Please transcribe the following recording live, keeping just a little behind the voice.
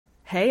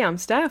Hey, I'm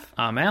Steph.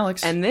 I'm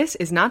Alex. And this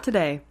is Not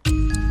Today.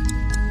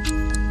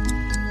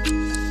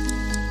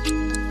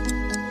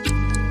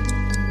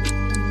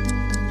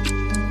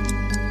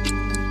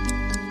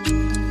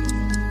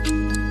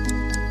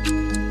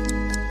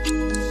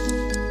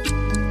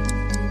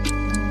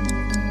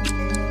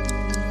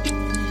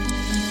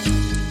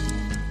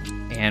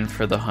 And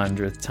for the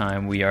 100th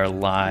time, we are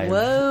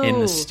live in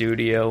the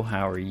studio.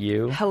 How are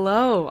you?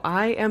 Hello,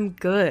 I am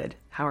good.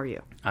 How are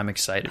you? I'm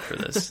excited for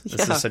this.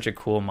 This is such a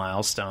cool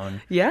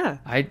milestone. Yeah.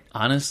 I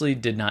honestly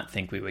did not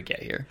think we would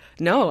get here.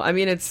 No, I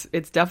mean, it's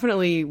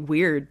definitely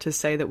weird to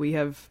say that we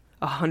have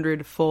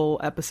 100 full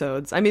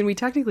episodes. I mean, we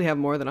technically have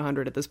more than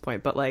 100 at this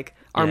point, but like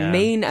our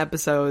main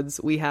episodes,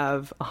 we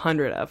have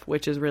 100 of,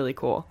 which is really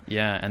cool.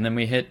 Yeah, and then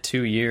we hit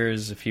 2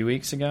 years a few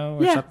weeks ago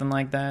or something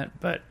like that,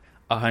 but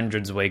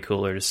 100's way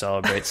cooler to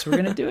celebrate, so we're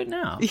going to do it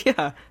now.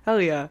 Yeah,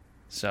 hell yeah.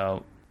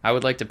 So I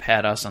would like to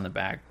pat us on the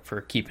back for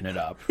keeping it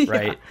up,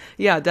 right?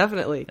 Yeah,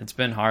 definitely. It's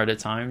been hard at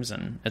times,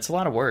 and it's a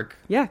lot of work.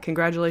 Yeah,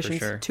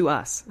 congratulations to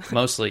us.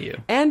 Mostly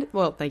you. And,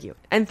 well, thank you.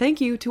 And thank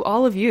you to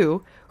all of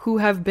you who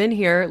have been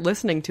here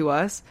listening to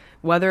us,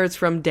 whether it's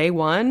from day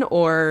one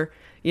or,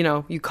 you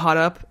know, you caught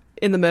up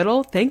in the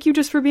middle. Thank you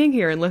just for being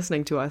here and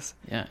listening to us.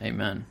 Yeah,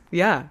 amen.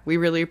 Yeah, we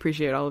really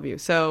appreciate all of you.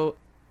 So,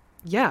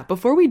 yeah,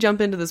 before we jump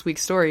into this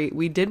week's story,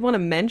 we did want to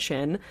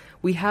mention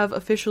we have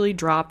officially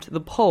dropped the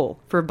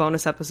poll for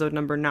bonus episode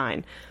number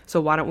 9.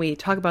 So why don't we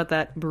talk about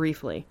that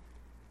briefly?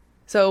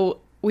 So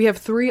we have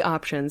 3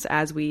 options,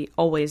 as we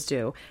always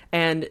do.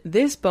 And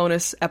this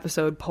bonus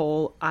episode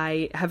poll,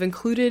 I have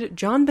included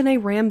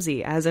JonBenet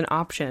Ramsey as an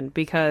option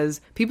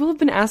because people have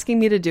been asking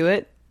me to do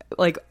it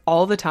like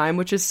all the time,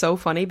 which is so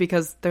funny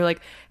because they're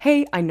like,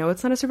 hey, I know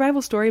it's not a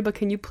survival story, but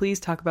can you please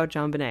talk about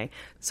JonBenet?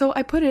 So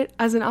I put it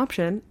as an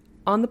option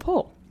on the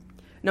poll.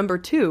 Number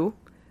 2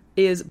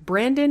 is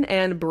Brandon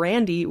and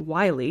Brandy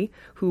Wiley,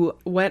 who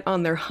went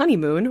on their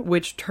honeymoon,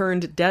 which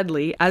turned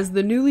deadly as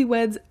the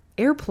newlyweds'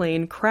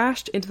 airplane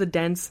crashed into the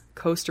dense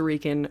Costa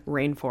Rican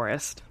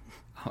rainforest.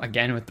 Oh,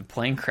 again with the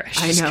plane crash.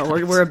 I know,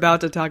 we're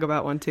about to talk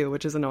about one too,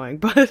 which is annoying.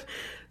 But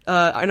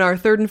and our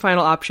third and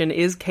final option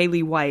is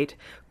Kaylee White.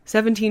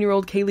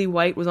 17-year-old Kaylee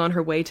White was on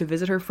her way to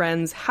visit her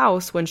friend's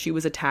house when she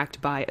was attacked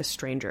by a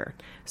stranger.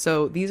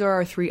 So these are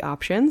our 3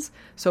 options.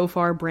 So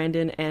far,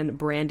 Brandon and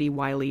Brandy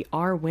Wiley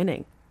are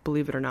winning,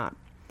 believe it or not.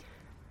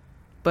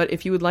 But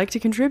if you would like to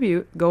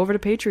contribute, go over to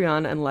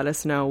Patreon and let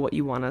us know what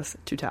you want us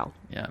to tell.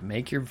 Yeah,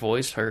 make your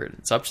voice heard.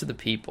 It's up to the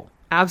people.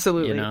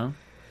 Absolutely. You know?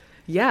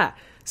 Yeah.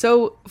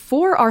 So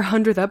for our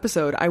 100th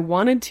episode, I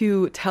wanted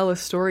to tell a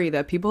story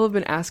that people have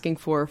been asking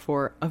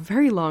for a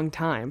very long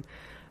time.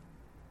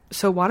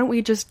 So why don't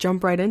we just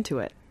jump right into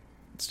it?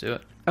 Let's do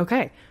it.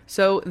 Okay,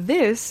 so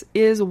this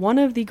is one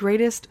of the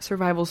greatest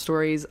survival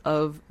stories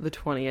of the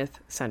 20th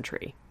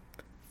century,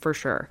 for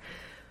sure.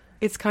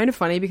 It's kind of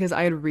funny because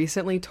I had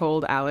recently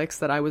told Alex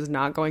that I was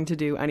not going to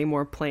do any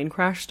more plane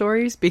crash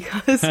stories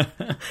because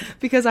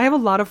I have a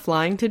lot of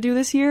flying to do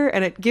this year,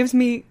 and it gives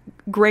me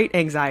great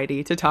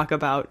anxiety to talk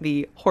about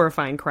the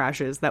horrifying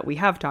crashes that we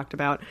have talked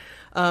about.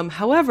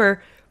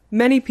 However,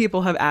 many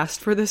people have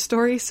asked for this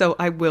story, so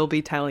I will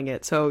be telling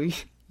it. So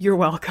you're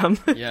welcome.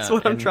 Yeah, that's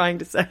what I'm trying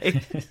to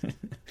say.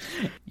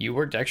 You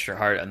worked extra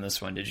hard on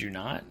this one, did you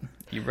not?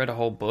 You read a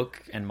whole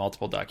book and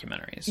multiple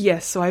documentaries.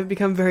 Yes, so I've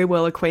become very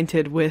well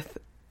acquainted with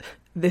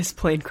this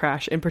plane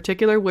crash in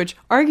particular, which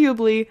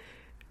arguably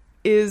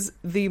is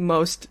the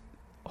most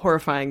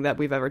horrifying that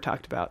we've ever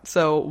talked about.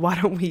 So why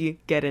don't we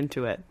get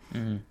into it?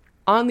 Mm-hmm.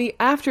 On the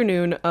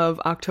afternoon of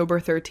October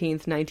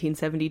 13th,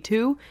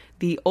 1972,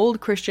 the Old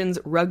Christians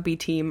rugby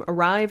team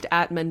arrived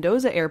at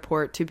Mendoza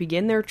Airport to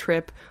begin their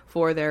trip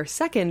for their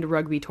second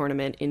rugby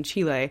tournament in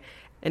Chile,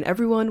 and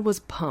everyone was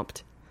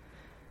pumped.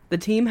 The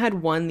team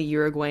had won the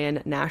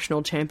Uruguayan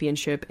National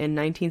Championship in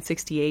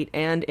 1968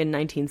 and in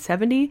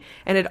 1970,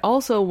 and had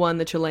also won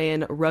the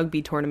Chilean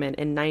rugby tournament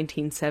in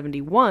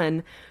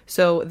 1971,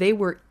 so they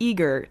were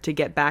eager to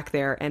get back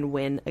there and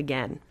win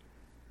again.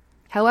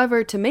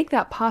 However, to make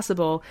that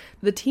possible,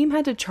 the team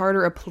had to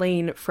charter a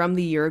plane from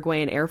the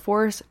Uruguayan Air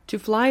Force to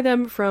fly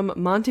them from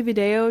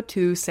Montevideo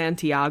to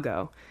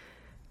Santiago.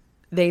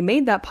 They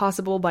made that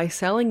possible by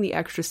selling the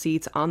extra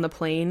seats on the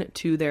plane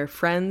to their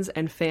friends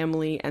and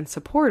family and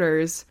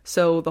supporters,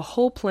 so the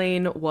whole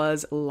plane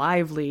was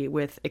lively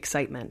with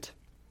excitement.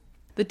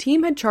 The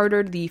team had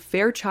chartered the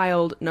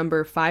Fairchild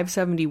number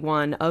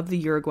 571 of the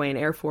Uruguayan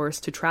Air Force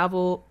to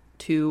travel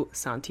to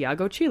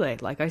Santiago, Chile,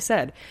 like I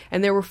said,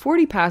 and there were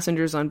 40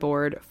 passengers on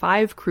board,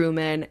 5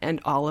 crewmen,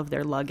 and all of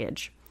their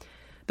luggage.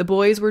 The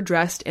boys were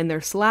dressed in their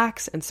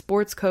slacks and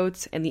sports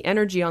coats, and the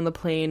energy on the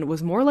plane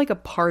was more like a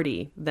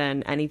party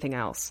than anything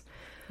else.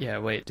 Yeah,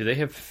 wait, do they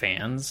have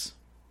fans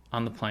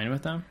on the plane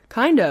with them?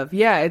 Kind of,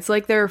 yeah. It's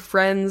like their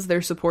friends,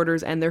 their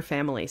supporters, and their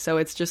family. So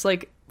it's just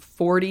like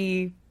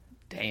 40...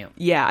 Damn.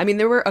 Yeah, I mean,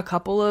 there were a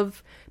couple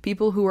of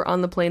people who were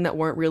on the plane that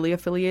weren't really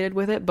affiliated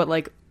with it, but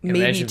like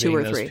maybe 2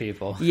 or 3. Those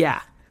people.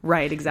 Yeah,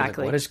 right,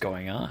 exactly. Like, what is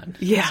going on?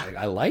 Yeah. Like,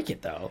 I like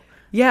it, though.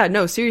 Yeah,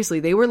 no, seriously,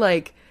 they were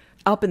like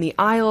up in the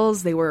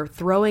aisles. They were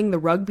throwing the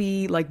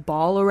rugby like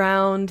ball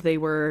around. They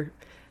were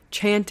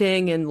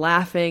chanting and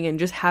laughing and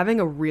just having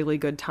a really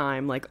good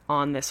time like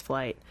on this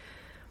flight.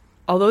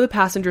 Although the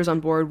passengers on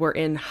board were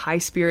in high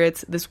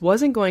spirits, this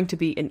wasn't going to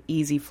be an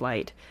easy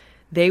flight.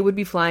 They would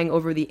be flying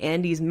over the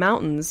Andes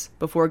Mountains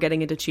before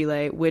getting into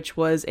Chile, which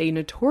was a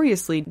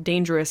notoriously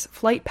dangerous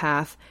flight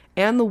path,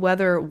 and the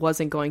weather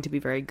wasn't going to be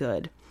very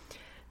good.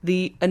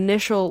 The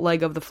initial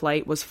leg of the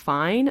flight was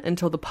fine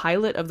until the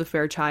pilot of the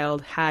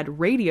Fairchild had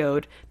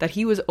radioed that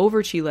he was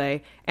over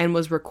Chile and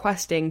was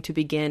requesting to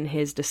begin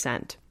his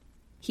descent.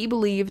 He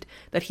believed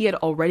that he had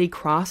already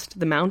crossed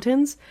the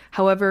mountains.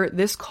 However,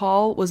 this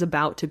call was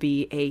about to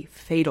be a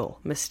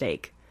fatal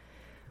mistake.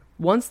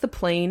 Once the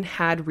plane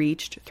had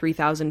reached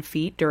 3,000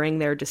 feet during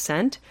their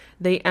descent,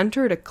 they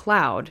entered a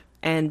cloud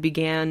and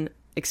began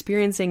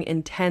experiencing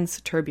intense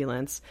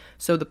turbulence,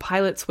 so the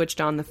pilot switched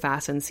on the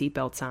fasten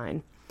seatbelt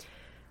sign.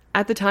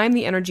 At the time,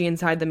 the energy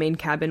inside the main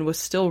cabin was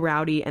still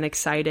rowdy and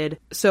excited,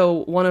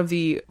 so one of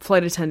the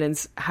flight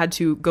attendants had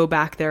to go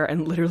back there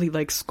and literally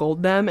like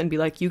scold them and be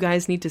like, you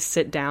guys need to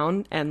sit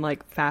down and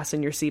like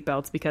fasten your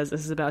seatbelts because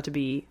this is about to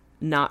be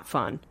not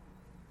fun.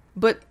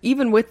 But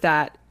even with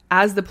that,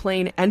 as the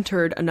plane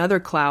entered another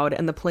cloud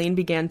and the plane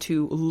began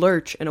to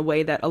lurch in a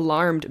way that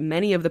alarmed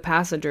many of the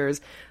passengers,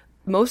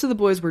 most of the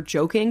boys were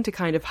joking to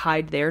kind of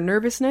hide their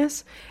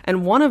nervousness,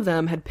 and one of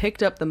them had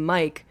picked up the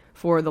mic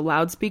for the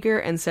loudspeaker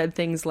and said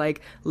things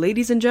like,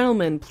 ladies and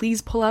gentlemen,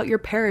 please pull out your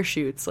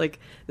parachutes. Like,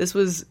 this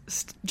was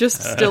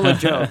just still a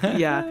joke.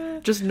 Yeah,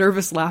 just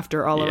nervous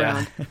laughter all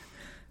around.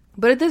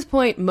 But at this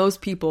point,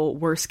 most people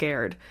were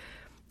scared.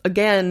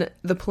 Again,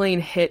 the plane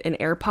hit an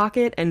air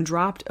pocket and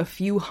dropped a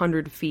few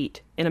hundred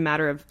feet in a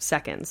matter of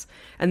seconds.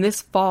 And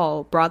this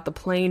fall brought the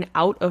plane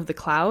out of the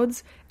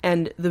clouds,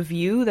 and the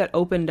view that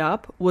opened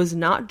up was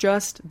not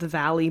just the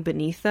valley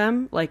beneath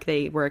them, like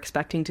they were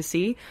expecting to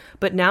see,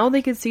 but now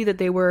they could see that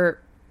they were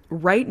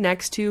right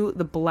next to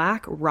the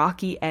black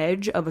rocky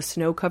edge of a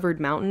snow-covered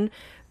mountain,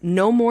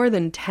 no more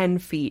than 10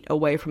 feet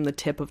away from the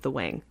tip of the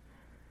wing.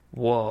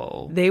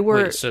 Whoa.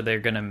 Wait, so they're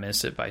going to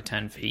miss it by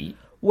 10 feet?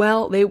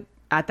 Well,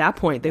 at that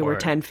point, they were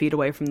 10 feet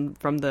away from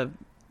the...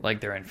 Like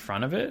they're in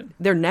front of it?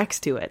 They're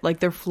next to it. Like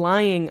they're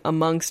flying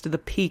amongst the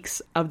peaks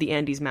of the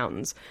Andes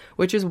Mountains,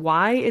 which is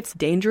why it's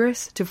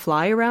dangerous to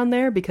fly around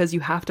there, because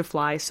you have to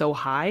fly so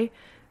high.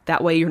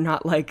 That way you're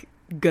not like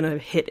gonna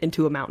hit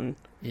into a mountain.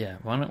 Yeah,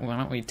 why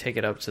don't we take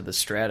it up to the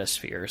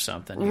stratosphere or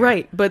something here?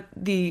 Right, but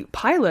the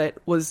pilot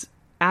was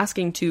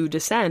asking to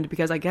descend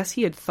because I guess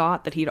he had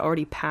thought that he'd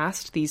already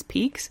passed these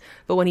peaks,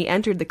 but when he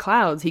entered the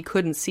clouds, he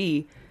couldn't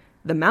see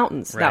the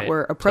mountains that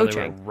were approaching.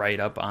 So they were right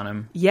up on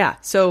him. Yeah,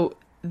 so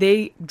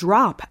they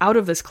drop out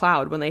of this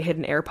cloud when they hit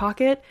an air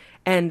pocket,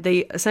 and they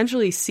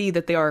essentially see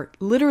that they are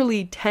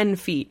literally 10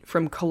 feet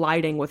from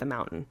colliding with a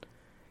mountain.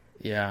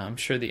 Yeah, I'm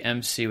sure the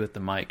MC with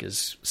the mic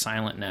is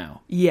silent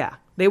now. Yeah,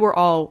 they were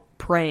all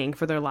praying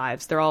for their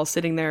lives. They're all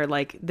sitting there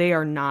like they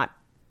are not...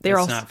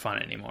 It's not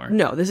fun anymore.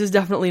 No, this is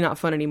definitely not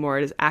fun anymore.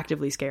 It is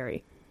actively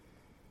scary.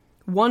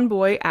 One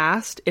boy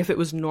asked if it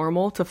was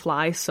normal to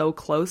fly so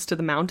close to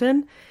the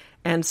mountain,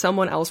 and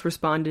someone else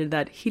responded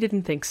that he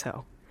didn't think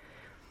so.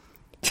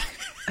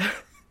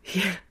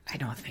 Yeah, I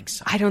don't think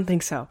so. I don't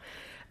think so.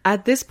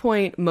 At this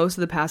point, most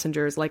of the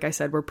passengers, like I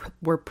said,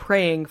 were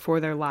praying for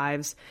their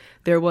lives.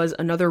 There was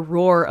another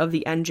roar of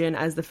the engine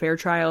as the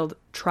Fairchild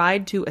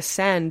tried to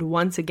ascend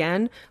once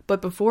again,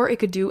 but before it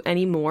could do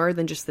any more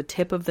than just the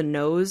tip of the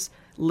nose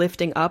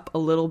lifting up a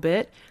little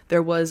bit,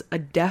 there was a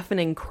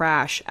deafening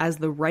crash as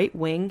the right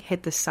wing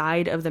hit the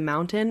side of the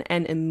mountain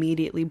and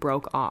immediately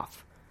broke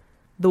off.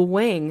 The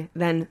wing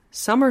then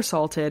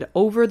somersaulted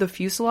over the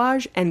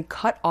fuselage and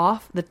cut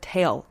off the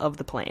tail of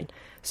the plane.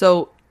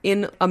 So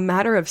in a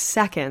matter of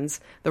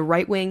seconds, the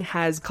right wing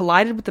has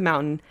collided with the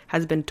mountain,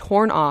 has been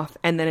torn off,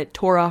 and then it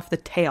tore off the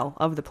tail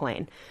of the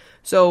plane.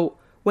 So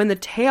when the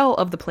tail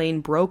of the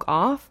plane broke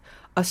off,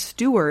 a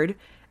steward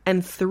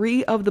and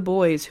 3 of the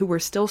boys who were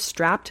still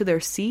strapped to their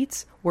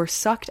seats were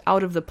sucked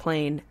out of the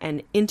plane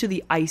and into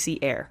the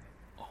icy air.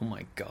 Oh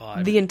my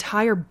God. The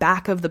entire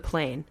back of the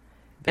plane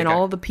and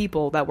all the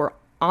people that were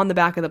on the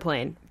back of the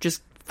plane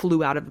just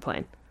flew out of the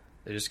plane.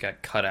 They just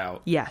got cut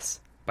out.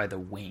 Yes. By the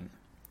wing.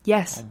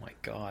 Yes. Oh my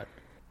God.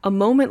 A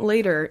moment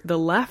later, the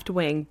left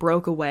wing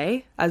broke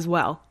away as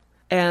well,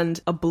 and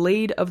a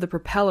blade of the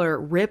propeller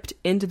ripped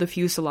into the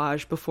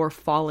fuselage before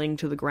falling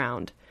to the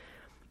ground.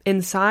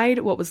 Inside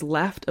what was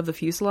left of the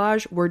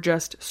fuselage were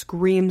just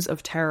screams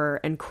of terror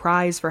and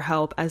cries for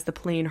help as the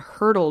plane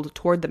hurtled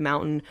toward the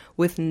mountain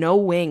with no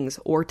wings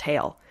or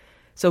tail.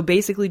 So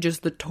basically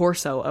just the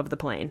torso of the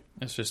plane.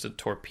 It's just a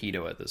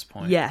torpedo at this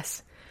point.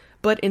 Yes.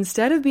 But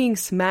instead of being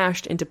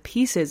smashed into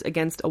pieces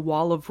against a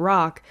wall of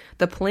rock,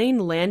 the plane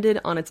landed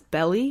on its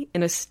belly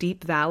in a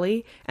steep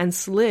valley and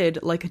slid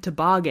like a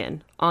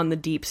toboggan on the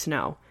deep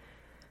snow.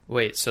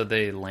 Wait, so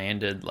they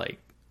landed like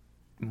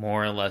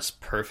more or less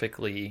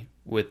perfectly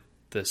with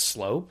the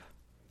slope?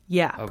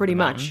 Yeah, pretty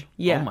much.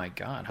 Yeah. Oh my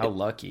God, how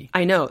lucky.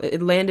 I know.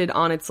 It landed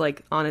on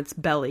its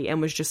belly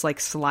and was just like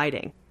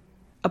sliding.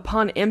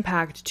 Upon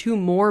impact, 2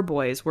 more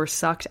boys were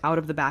sucked out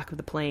of the back of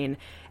the plane,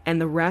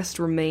 and the rest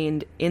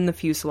remained in the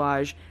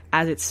fuselage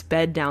as it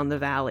sped down the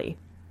valley.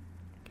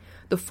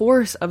 The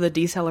force of the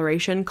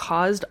deceleration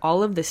caused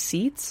all of the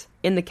seats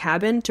in the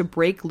cabin to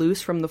break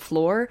loose from the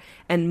floor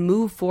and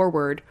move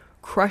forward,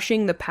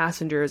 crushing the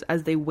passengers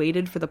as they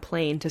waited for the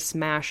plane to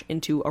smash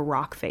into a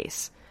rock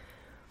face.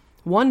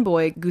 One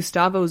boy,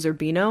 Gustavo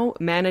Zerbino,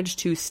 managed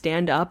to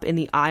stand up in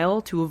the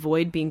aisle to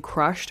avoid being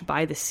crushed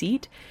by the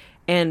seat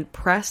and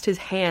pressed his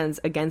hands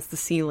against the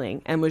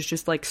ceiling and was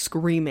just like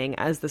screaming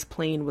as this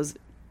plane was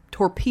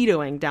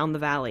torpedoing down the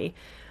valley.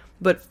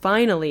 But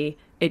finally,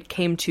 it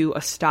came to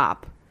a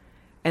stop,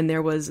 and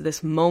there was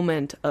this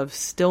moment of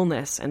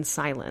stillness and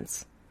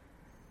silence.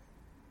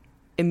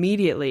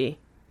 Immediately,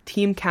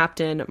 team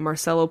captain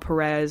Marcelo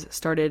Perez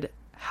started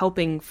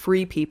helping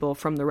free people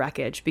from the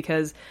wreckage,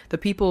 because the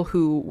people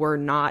who were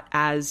not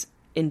as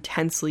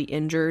intensely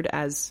injured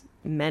as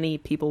many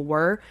people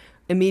were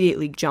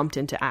immediately jumped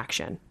into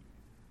action.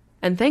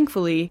 And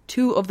thankfully,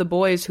 2 of the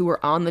boys who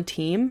were on the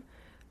team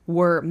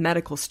were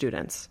medical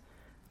students.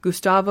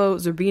 Gustavo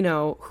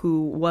Zerbino,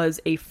 who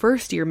was a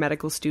first-year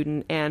medical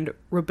student, and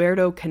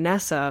Roberto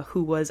Canessa,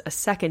 who was a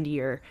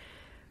second-year,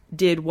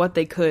 did what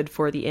they could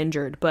for the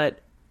injured. But,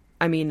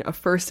 I mean, a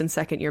first- and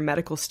second-year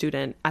medical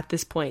student, at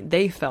this point,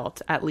 they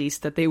felt, at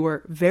least, that they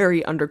were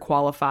very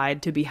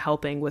underqualified to be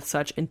helping with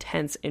such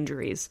intense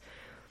injuries.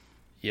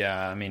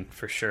 Yeah, I mean,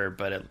 for sure,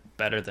 but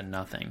better than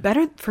nothing.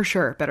 Better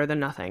than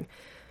nothing.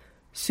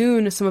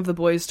 Soon, some of the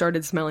boys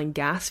started smelling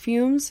gas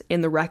fumes in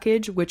the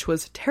wreckage, which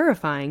was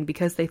terrifying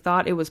because they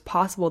thought it was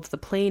possible that the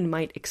plane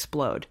might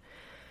explode.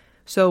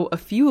 So a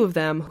few of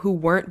them who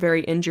weren't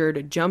very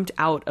injured jumped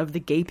out of the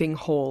gaping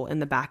hole in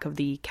the back of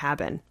the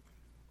cabin.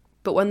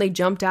 But when they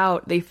jumped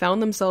out, they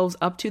found themselves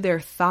up to their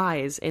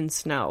thighs in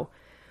snow,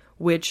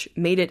 which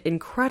made it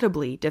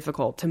incredibly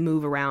difficult to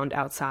move around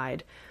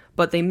outside.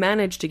 But they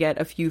managed to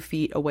get a few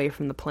feet away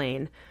from the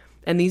plane.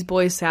 And these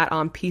boys sat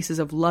on pieces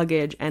of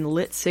luggage and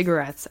lit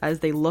cigarettes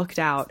as they looked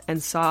out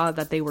and saw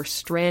that they were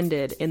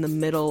stranded in the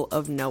middle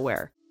of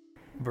nowhere.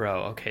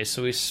 Bro, okay,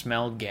 so we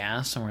smelled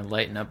gas and we're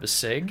lighting up a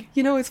cig?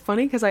 You know, it's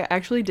funny because I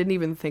actually didn't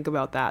even think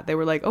about that. They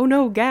were like, oh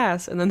no,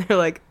 gas. And then they're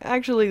like,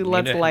 actually,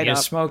 let's light up.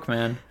 Smoke,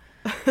 man.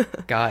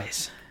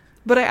 Guys.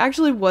 But I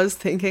actually was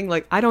thinking,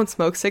 like, I don't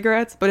smoke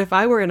cigarettes, but if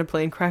I were in a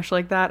plane crash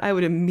like that, I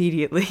would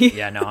immediately...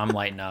 Yeah, no, I'm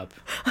lighting up.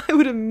 I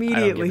would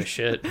immediately... I don't give a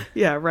shit.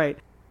 Yeah, right.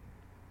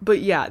 But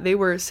yeah, they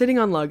were sitting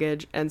on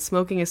luggage and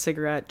smoking a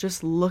cigarette,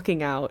 just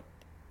looking out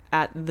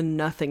at the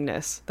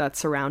nothingness that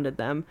surrounded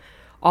them.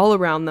 All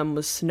around them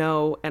was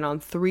snow, and on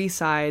 3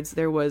 sides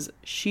there was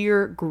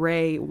sheer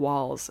gray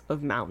walls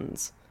of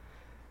mountains.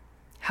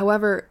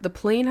 However, the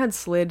plane had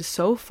slid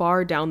so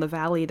far down the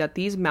valley that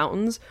these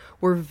mountains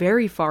were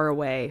very far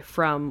away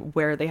from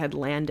where they had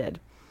landed.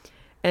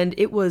 And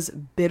it was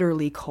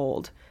bitterly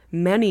cold.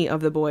 Many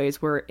of the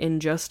boys were in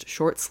just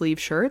short-sleeve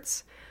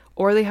shirts,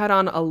 or they had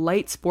on a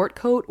light sport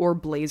coat or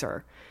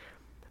blazer.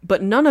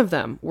 But none of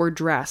them were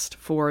dressed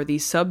for the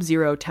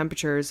sub-zero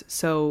temperatures,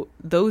 so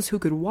those who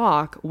could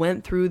walk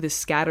went through the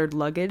scattered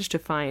luggage to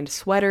find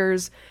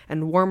sweaters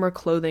and warmer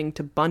clothing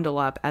to bundle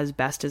up as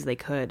best as they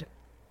could.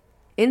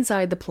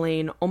 Inside the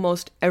plane,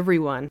 almost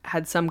everyone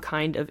had some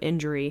kind of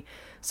injury.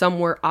 Some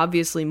were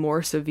obviously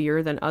more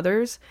severe than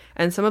others,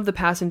 and some of the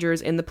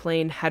passengers in the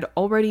plane had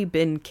already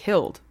been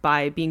killed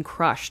by being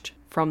crushed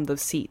from the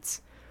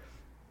seats.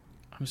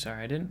 I'm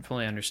sorry, I didn't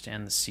fully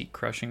understand the seat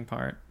crushing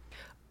part.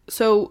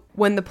 So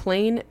when the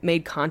plane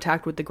made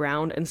contact with the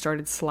ground and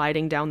started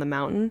sliding down the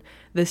mountain,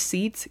 the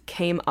seats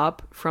came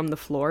up from the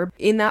floor.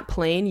 In that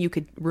plane, you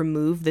could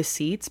remove the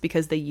seats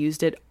because they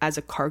used it as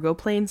a cargo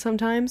plane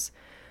sometimes.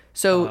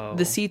 So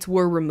the seats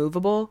were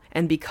removable,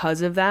 and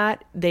because of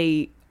that,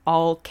 they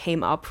all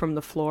came up from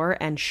the floor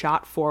and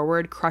shot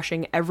forward,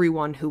 crushing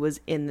everyone who was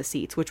in the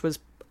seats, which was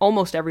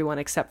almost everyone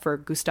except for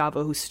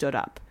Gustavo, who stood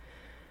up.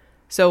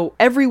 So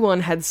everyone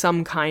had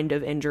some kind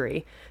of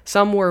injury.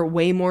 Some were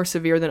way more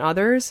severe than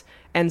others,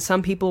 and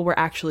some people were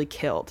actually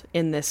killed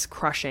in this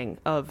crushing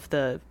of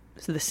the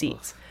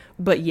seats. Ugh.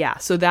 But yeah,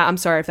 so that, I'm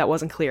sorry if that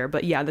wasn't clear,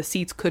 but yeah, the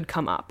seats could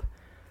come up.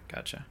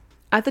 Gotcha.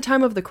 At the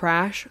time of the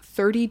crash,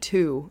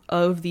 32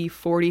 of the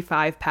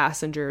 45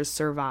 passengers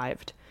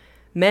survived,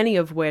 many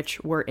of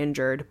which were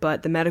injured,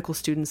 but the medical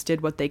students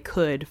did what they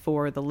could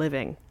for the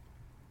living.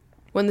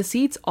 When the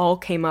seats all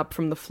came up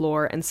from the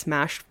floor and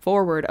smashed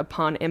forward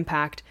upon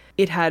impact,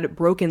 it had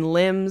broken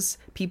limbs,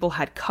 people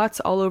had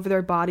cuts all over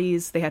their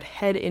bodies, they had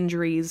head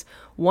injuries.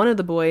 One of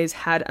the boys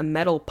had a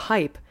metal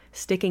pipe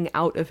sticking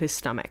out of his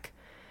stomach.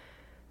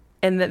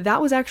 And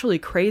that was actually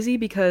crazy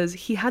because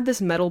he had this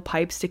metal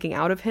pipe sticking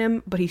out of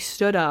him, but he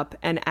stood up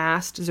and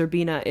asked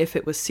Zerbina if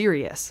it was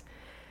serious.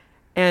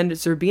 And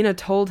Zerbina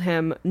told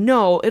him,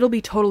 no, it'll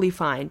be totally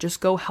fine,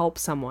 just go help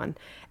someone.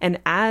 And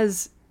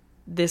as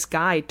this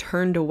guy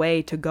turned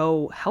away to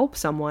go help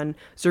someone,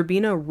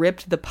 Zerbina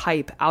ripped the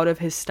pipe out of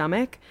his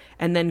stomach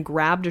and then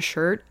grabbed a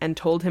shirt and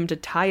told him to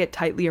tie it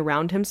tightly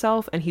around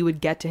himself and he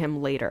would get to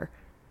him later.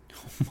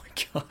 Oh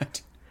my God.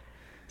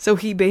 So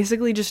he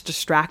basically just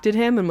distracted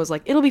him and was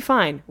like, it'll be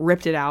fine.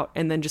 Ripped it out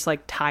and then just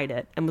like tied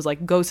it and was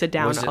like, go sit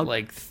down. Was it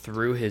like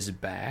through his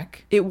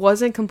back? It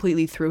wasn't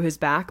completely through his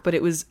back, but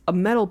it was a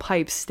metal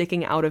pipe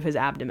sticking out of his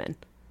abdomen.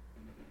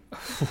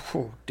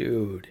 Oh,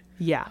 dude.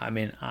 Yeah. I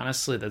mean,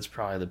 honestly, that's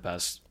probably the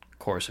best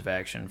course of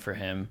action for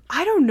him.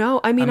 I don't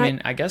know. I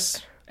mean, I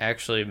guess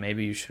actually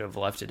maybe you should have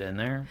left it in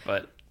there,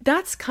 but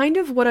that's kind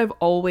of what I've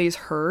always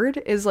heard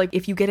is like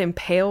if you get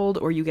impaled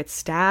or you get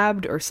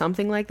stabbed or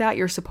something like that,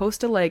 you're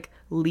supposed to like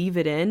leave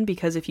it in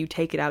because if you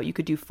take it out, you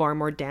could do far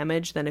more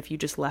damage than if you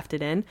just left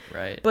it in.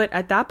 Right. But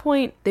at that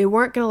point, they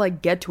weren't going to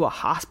like get to a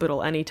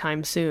hospital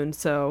anytime soon.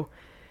 So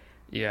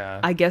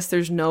yeah, I guess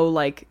there's no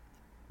like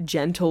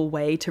gentle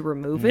way to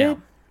remove it.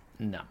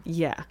 No.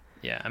 Yeah.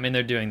 Yeah. I mean,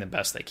 they're doing the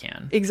best they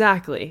can.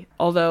 Exactly.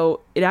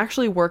 Although it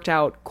actually worked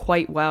out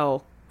quite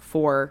well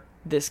for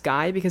this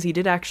guy because he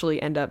did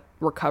actually end up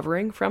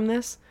recovering from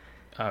this.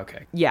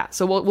 Okay. Yeah,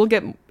 so we'll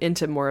get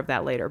into more of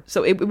that later.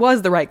 So it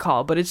was the right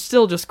call, but it's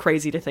still just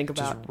crazy to think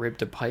about. Just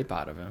ripped a pipe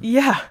out of him.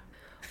 Yeah.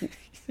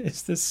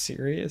 Is this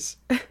serious?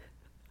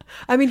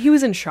 I mean, he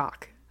was in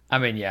shock. I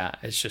mean, yeah,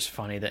 it's just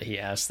funny that he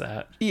asked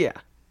that. Yeah.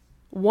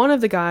 One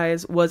of the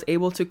guys was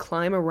able to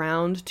climb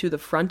around to the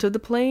front of the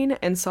plane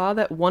and saw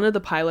that one of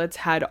the pilots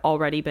had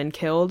already been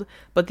killed,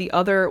 but the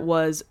other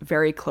was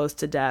very close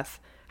to death.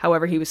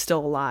 However, he was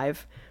still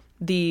alive.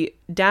 The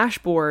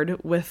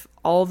dashboard with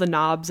all the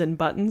knobs and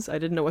buttons, I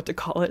didn't know what to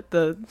call it,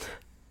 the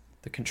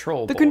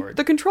control board.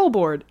 The control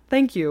board,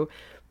 thank you.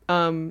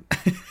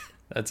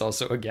 That's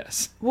also a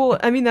guess. Well,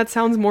 I mean, that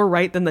sounds more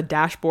right than the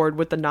dashboard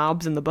with the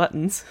knobs and the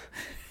buttons.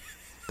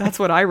 That's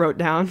what I wrote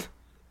down.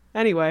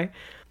 Anyway,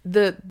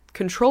 the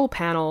control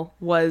panel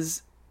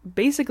was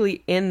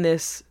basically in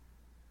this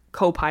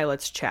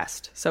co-pilot's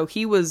chest. So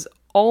he was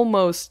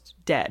almost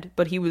dead,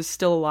 but he was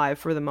still alive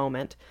for the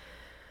moment.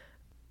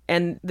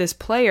 And this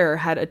player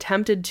had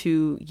attempted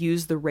to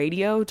use the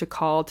radio to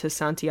call to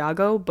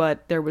Santiago,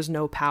 but there was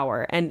no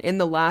power. And in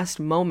the last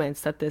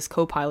moments that this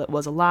co-pilot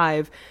was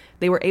alive,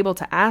 they were able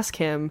to ask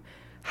him,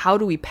 how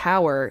do we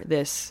power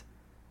this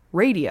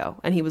radio?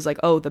 And he was like,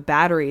 oh, the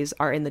batteries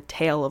are in the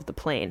tail of the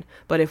plane.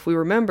 But if we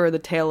remember, the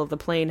tail of the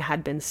plane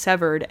had been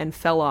severed and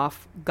fell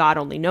off God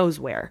only knows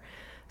where.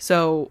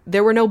 So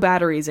there were no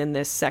batteries in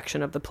this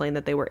section of the plane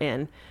that they were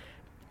in.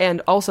 And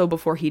also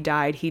before he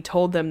died, he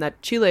told them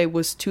that Chile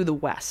was to the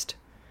west.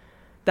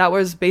 That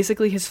was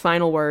basically his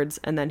final words,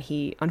 and then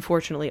he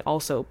unfortunately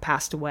also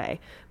passed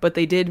away. But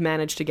they did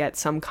manage to get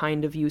some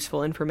kind of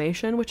useful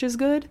information, which is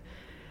good.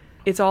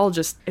 It's all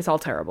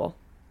terrible.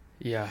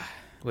 Yeah,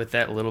 with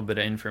that little bit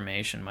of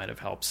information might have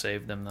helped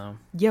save them, though.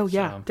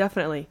 Yeah,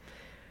 definitely.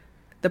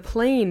 The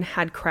plane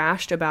had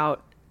crashed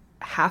about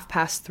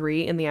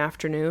 3:30 in the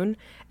afternoon,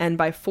 and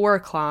by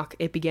 4:00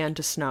 it began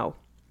to snow.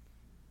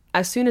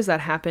 As soon as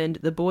that happened,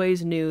 the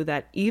boys knew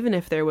that even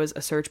if there was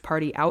a search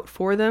party out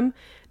for them,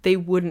 they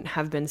wouldn't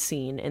have been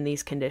seen in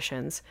these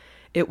conditions.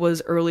 It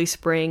was early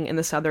spring in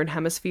the southern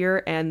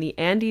hemisphere, and the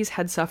Andes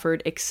had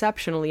suffered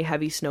exceptionally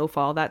heavy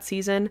snowfall that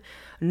season.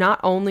 Not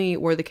only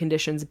were the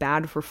conditions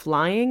bad for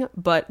flying,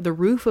 but the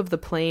roof of the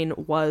plane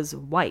was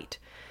white.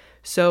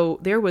 So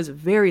there was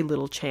very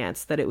little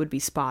chance that it would be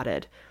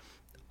spotted.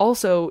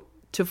 Also,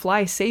 to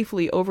fly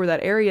safely over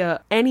that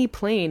area, any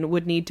plane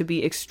would need to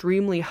be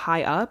extremely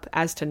high up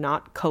as to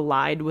not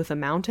collide with a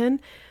mountain.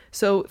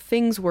 So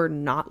things were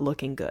not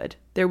looking good.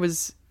 There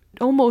was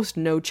almost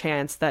no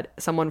chance that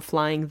someone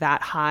flying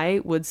that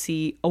high would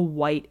see a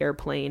white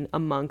airplane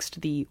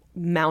amongst the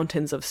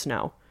mountains of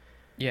snow.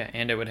 Yeah,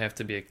 and it would have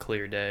to be a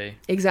clear day.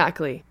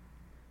 Exactly.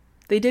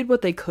 They did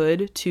what they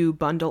could to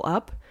bundle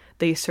up.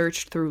 They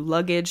searched through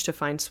luggage to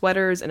find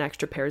sweaters and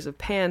extra pairs of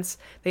pants.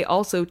 They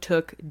also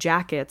took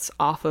jackets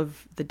off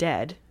of the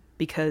dead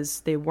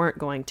because they weren't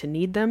going to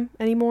need them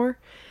anymore.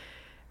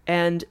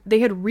 And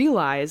they had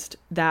realized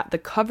that the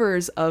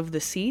covers of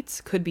the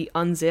seats could be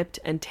unzipped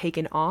and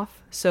taken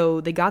off, so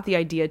they got the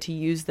idea to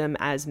use them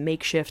as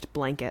makeshift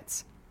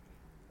blankets.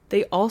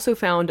 They also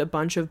found a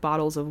bunch of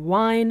bottles of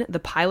wine the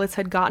pilots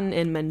had gotten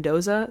in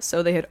Mendoza,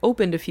 so they had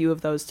opened a few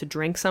of those to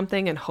drink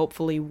something and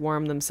hopefully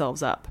warm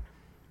themselves up.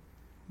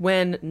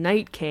 When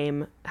night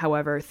came,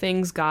 however,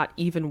 things got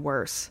even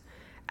worse.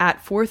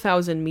 At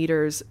 4,000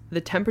 meters, the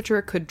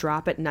temperature could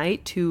drop at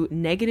night to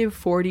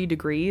 -40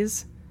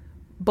 degrees,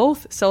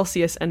 both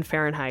Celsius and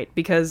Fahrenheit,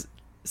 because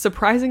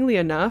surprisingly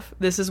enough,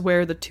 this is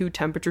where the two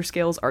temperature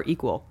scales are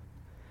equal.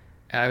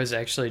 I was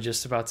actually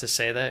just about to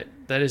say that.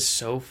 That is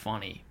so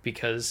funny,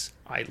 because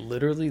I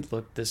literally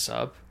looked this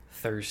up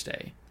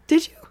Thursday.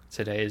 Did you?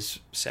 Today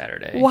is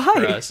Saturday. Why?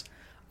 For us.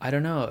 I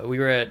don't know. We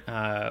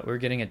were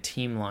getting a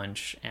team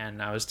lunch,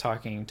 and I was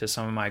talking to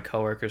some of my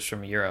coworkers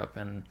from Europe,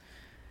 and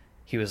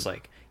he was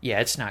like, "Yeah,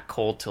 it's not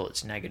cold till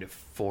it's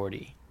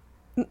 -40."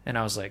 And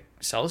I was like,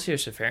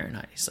 "Celsius or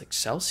Fahrenheit?" He's like,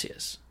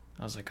 "Celsius."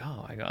 I was like,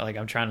 "Oh,"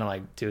 I'm trying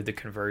to do the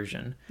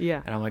conversion.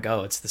 Yeah. And I'm like,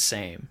 "Oh, it's the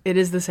same." It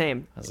is the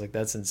same. I was like,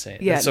 "That's insane."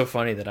 Yeah. That's so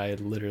funny that I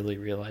had literally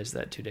realized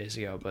that 2 days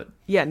ago. But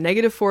yeah,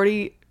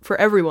 -40 for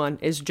everyone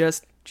is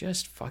just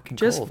fucking cold.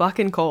 Just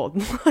fucking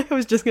cold. I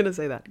was just gonna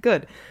say that.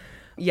 Good.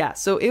 Yeah,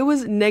 so it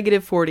was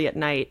 -40 at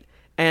night,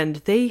 and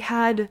they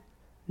had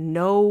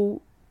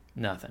nothing.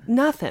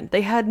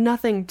 They had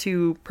nothing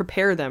to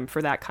prepare them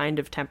for that kind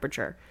of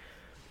temperature.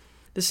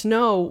 The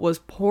snow was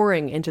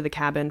pouring into the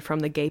cabin from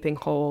the gaping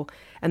hole,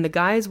 and the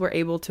guys were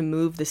able to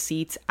move the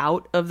seats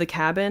out of the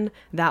cabin.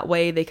 That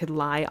way they could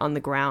lie on the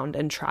ground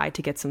and try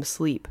to get some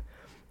sleep.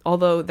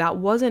 Although that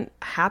wasn't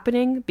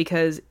happening,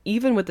 because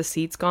even with the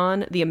seats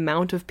gone, the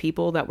amount of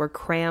people that were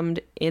crammed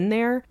in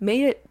there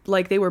made it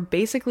like they were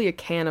basically a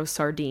can of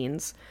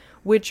sardines,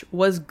 which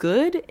was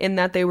good in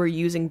that they were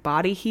using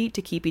body heat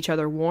to keep each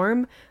other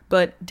warm,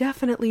 but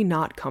definitely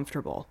not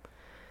comfortable.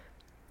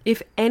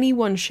 If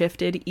anyone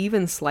shifted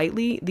even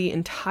slightly, the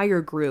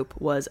entire group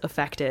was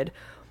affected.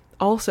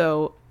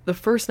 Also, the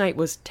first night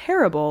was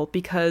terrible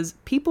because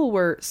people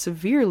were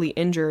severely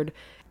injured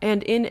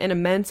and in an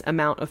immense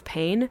amount of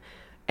pain,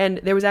 and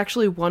there was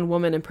actually one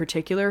woman in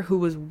particular who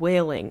was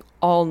wailing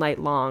all night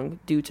long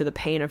due to the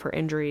pain of her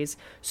injuries,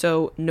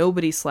 so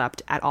nobody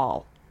slept at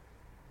all.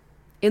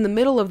 In the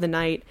middle of the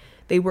night,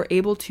 they were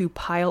able to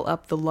pile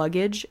up the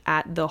luggage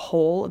at the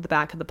hole at the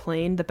back of the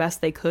plane the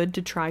best they could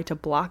to try to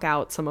block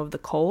out some of the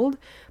cold,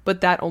 but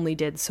that only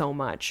did so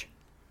much.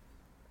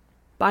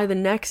 By the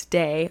next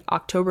day,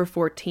 October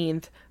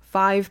 14th,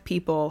 5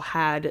 people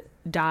had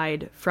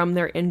died from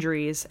their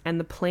injuries, and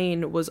the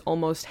plane was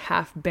almost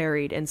half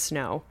buried in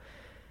snow.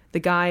 The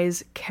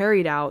guys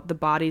carried out the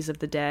bodies of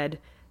the dead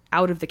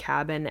out of the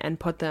cabin and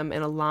put them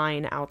in a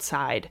line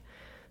outside,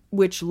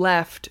 which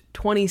left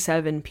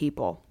 27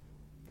 people.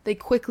 They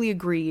quickly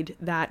agreed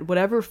that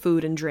whatever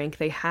food and drink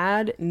they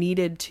had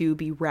needed to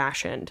be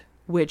rationed,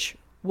 which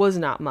was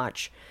not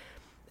much.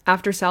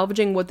 After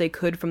salvaging what they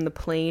could from the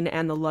plane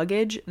and the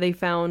luggage, they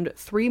found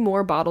 3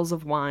 more bottles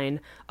of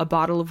wine, a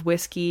bottle of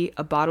whiskey,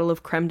 a bottle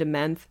of creme de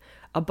menthe,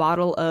 a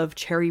bottle of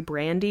cherry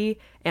brandy,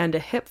 and a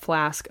hip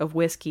flask of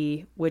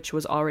whiskey, which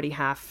was already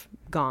half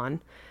gone.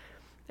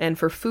 And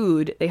for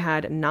food, they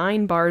had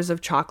 9 bars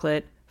of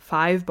chocolate,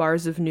 5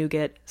 bars of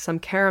nougat, some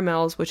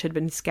caramels which had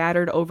been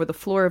scattered over the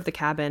floor of the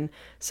cabin,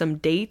 some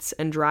dates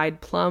and dried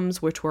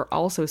plums which were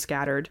also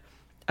scattered,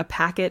 a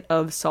packet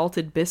of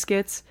salted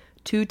biscuits,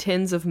 2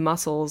 tins of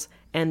mussels,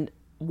 and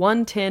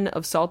 1 tin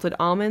of salted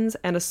almonds,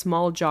 and a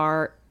small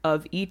jar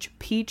of each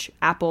peach,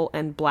 apple,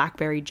 and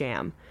blackberry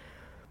jam,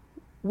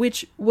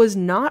 which was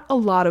not a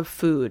lot of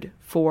food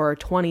for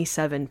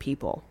 27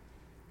 people.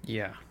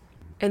 Yeah.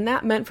 And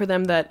that meant for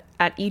them that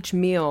at each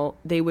meal,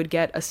 they would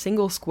get a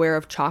single square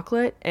of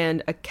chocolate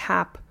and a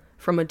cap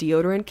from a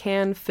deodorant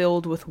can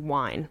filled with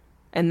wine.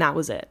 And that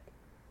was it.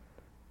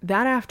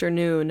 That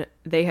afternoon,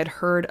 they had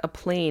heard a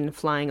plane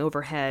flying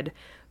overhead,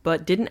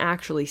 but didn't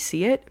actually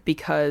see it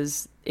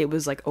because it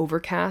was like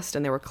overcast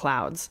and there were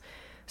clouds.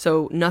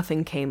 So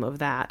nothing came of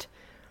that.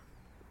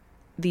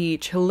 The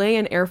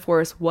Chilean Air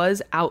Force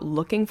was out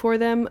looking for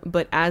them,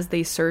 but as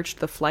they searched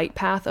the flight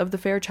path of the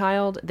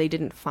Fairchild, they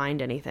didn't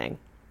find anything.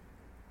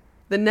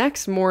 The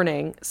next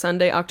morning,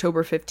 Sunday,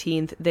 October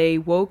 15th, they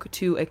woke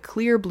to a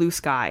clear blue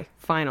sky,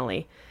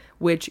 finally,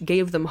 which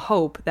gave them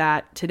hope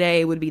that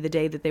today would be the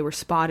day that they were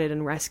spotted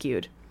and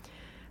rescued.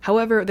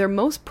 However, their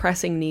most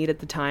pressing need at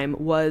the time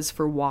was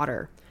for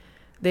water.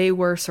 They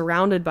were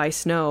surrounded by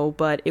snow,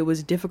 but it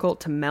was difficult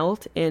to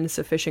melt in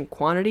sufficient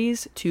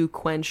quantities to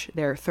quench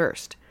their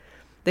thirst.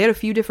 They had a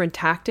few different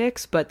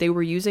tactics, but they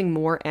were using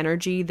more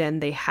energy than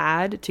they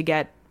had to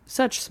get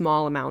such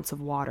small amounts of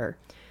water.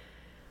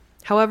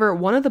 However,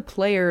 one of the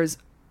players,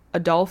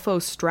 Adolfo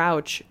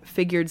Strauch,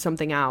 figured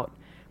something out.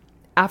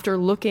 After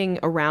looking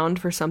around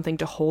for something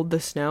to hold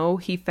the snow,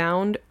 he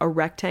found a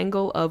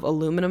rectangle of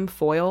aluminum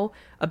foil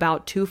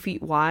about 2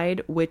 feet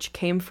wide, which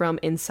came from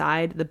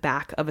inside the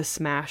back of a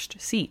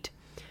smashed seat.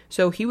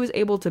 So he was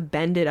able to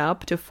bend it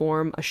up to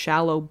form a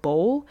shallow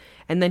bowl,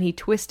 and then he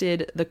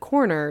twisted the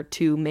corner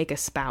to make a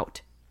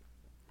spout.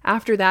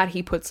 After that,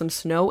 he put some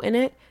snow in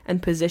it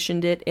and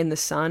positioned it in the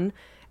sun,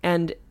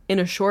 and in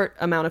a short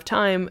amount of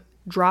time,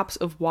 drops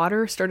of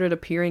water started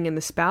appearing in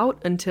the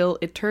spout until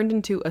it turned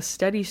into a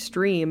steady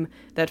stream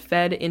that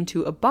fed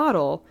into a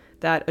bottle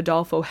that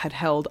Adolfo had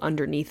held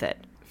underneath it.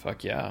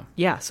 Fuck yeah.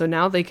 Yeah, so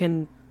now they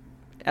can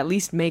at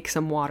least make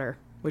some water,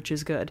 which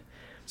is good.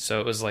 So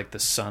it was like the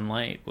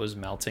sunlight was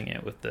melting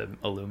it with the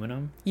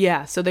aluminum?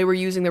 Yeah, so they were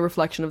using the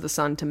reflection of the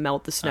sun to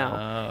melt the snow.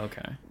 Oh,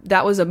 okay.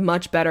 That was a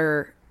much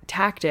better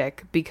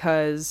tactic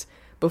because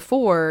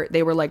before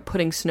they were like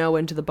putting snow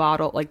into the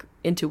bottle, like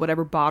into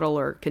whatever bottle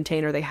or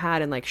container they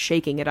had and like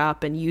shaking it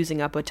up and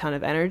using up a ton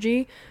of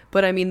energy.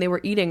 But I mean, they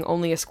were eating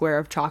only a square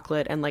of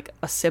chocolate and like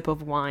a sip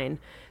of wine.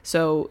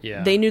 So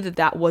They knew that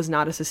that was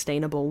not a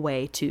sustainable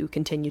way to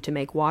continue to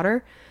make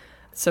water.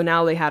 So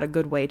now they had a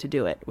good way to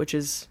do it, which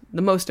is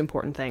the most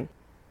important thing.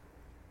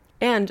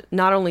 And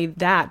not only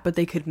that, but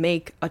they could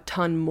make a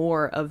ton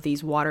more of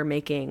these water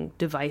making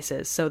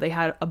devices. So they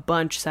had a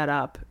bunch set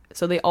up.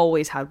 So they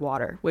always had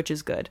water, which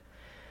is good.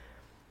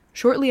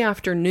 Shortly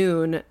after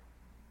noon,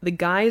 the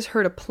guys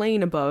heard a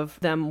plane above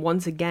them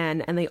once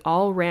again, and they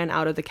all ran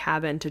out of the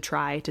cabin to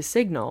try to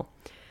signal.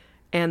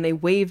 and they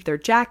waved their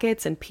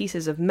jackets and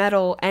pieces of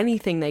metal,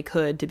 anything they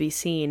could to be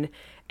seen.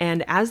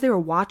 And as they were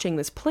watching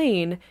this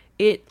plane,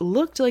 it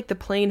looked like the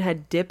plane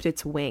had dipped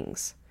its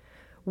wings,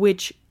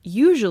 which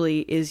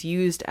usually is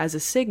used as a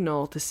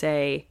signal to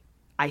say,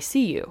 "I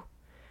see you."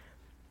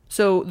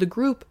 So the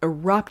group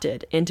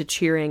erupted into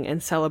cheering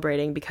and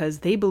celebrating because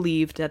they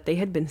believed that they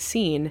had been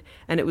seen,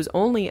 and it was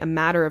only a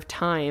matter of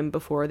time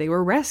before they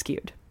were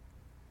rescued.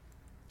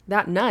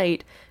 That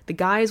night, the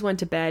guys went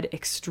to bed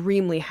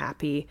extremely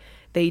happy.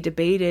 They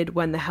debated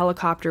when the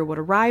helicopter would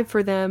arrive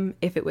for them,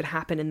 if it would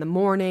happen in the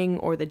morning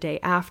or the day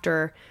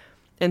after.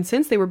 And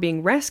since they were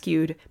being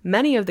rescued,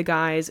 many of the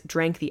guys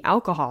drank the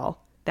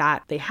alcohol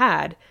that they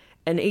had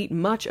and ate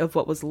much of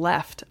what was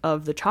left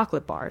of the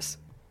chocolate bars.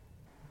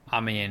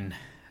 I mean,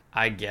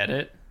 I get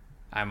it.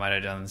 I might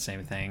have done the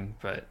same thing,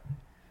 but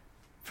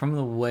from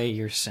the way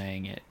you're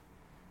saying it,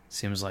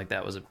 seems like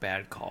that was a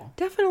bad call.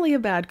 Definitely a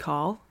bad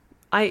call.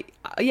 I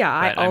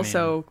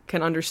also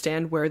can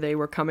understand where they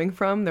were coming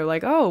from. They're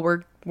like,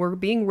 "Oh, we're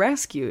being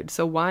rescued,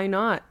 so why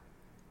not?"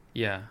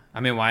 Yeah.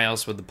 I mean, why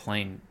else would the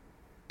plane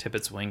tip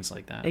its wings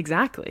like that?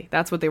 Exactly.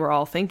 That's what they were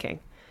all thinking.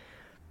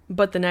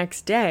 But the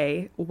next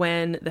day,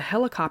 when the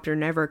helicopter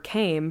never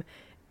came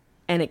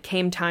and it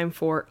came time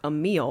for a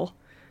meal,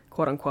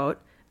 quote unquote,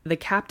 the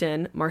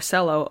captain,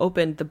 Marcelo,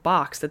 opened the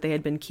box that they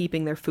had been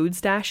keeping their food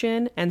stash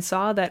in and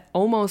saw that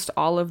almost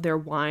all of their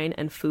wine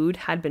and food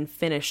had been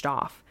finished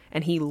off,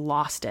 and he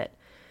lost it.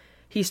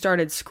 He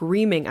started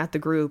screaming at the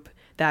group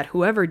that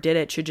whoever did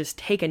it should just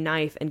take a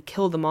knife and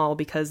kill them all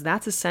because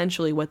that's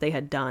essentially what they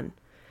had done.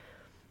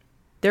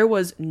 There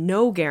was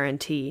no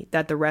guarantee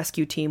that the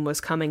rescue team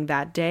was coming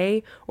that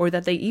day or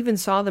that they even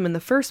saw them in the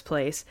first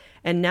place,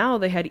 and now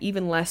they had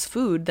even less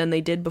food than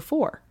they did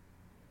before.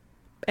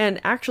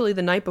 And actually,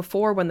 the night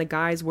before, when the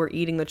guys were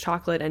eating the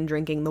chocolate and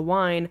drinking the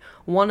wine,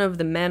 one of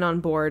the men on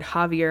board,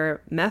 Javier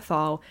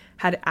Methal,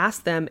 had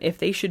asked them if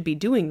they should be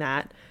doing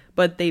that,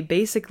 but they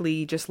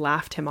basically just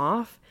laughed him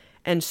off.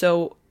 And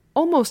so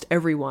almost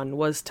everyone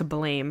was to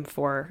blame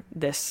for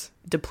this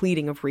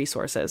depleting of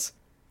resources.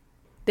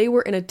 They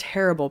were in a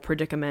terrible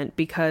predicament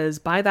because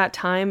by that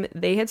time,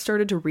 they had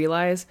started to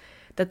realize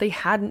that they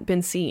hadn't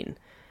been seen.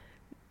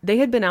 They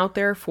had been out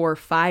there for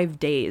 5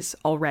 days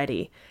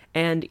already,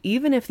 and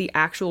even if the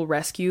actual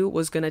rescue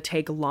was going to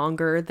take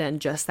longer than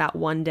just that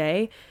one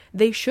day,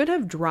 they should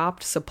have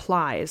dropped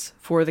supplies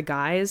for the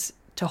guys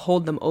to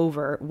hold them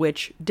over,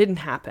 which didn't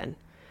happen.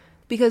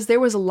 Because there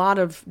was a lot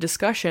of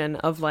discussion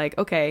of like,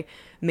 okay,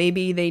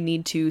 maybe they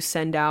need to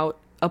send out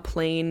a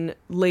plane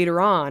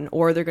later on,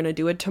 or they're going to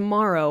do it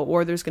tomorrow,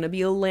 or there's going to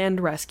be a land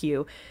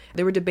rescue.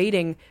 They were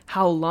debating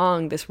how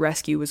long this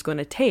rescue was going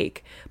to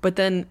take, but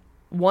then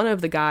one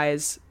of the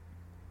guys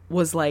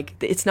was like,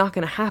 it's not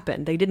going to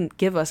happen. They didn't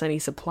give us any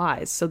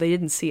supplies, so they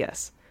didn't see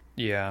us.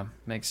 Yeah,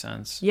 makes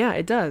sense. Yeah,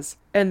 it does.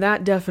 And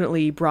that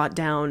definitely brought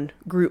down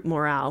group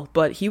morale,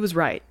 but he was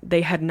right.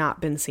 They had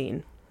not been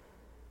seen.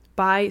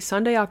 By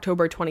Sunday,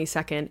 October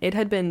 22nd, it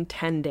had been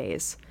 10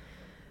 days.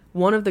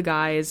 One of the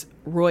guys,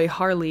 Roy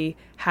Harley,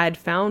 had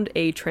found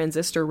a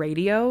transistor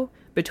radio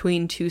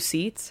between two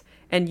seats,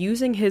 and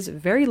using his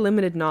very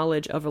limited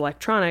knowledge of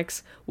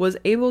electronics, was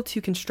able to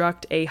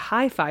construct a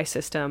hi-fi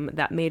system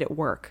that made it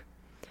work.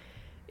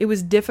 It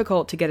was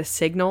difficult to get a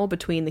signal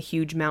between the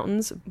huge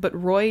mountains, but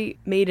Roy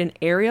made an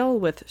aerial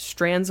with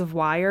strands of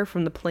wire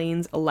from the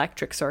plane's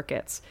electric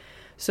circuits.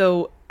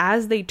 So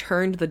as they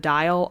turned the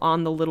dial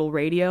on the little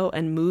radio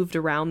and moved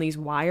around these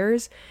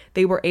wires,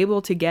 they were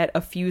able to get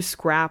a few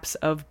scraps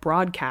of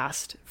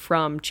broadcast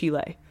from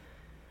Chile.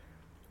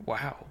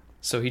 Wow.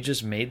 So he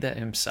just made that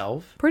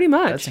himself? Pretty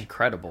much. That's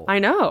incredible. I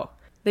know.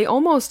 They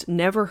almost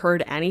never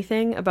heard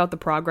anything about the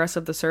progress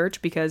of the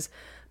search because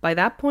by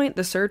that point,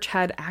 the search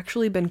had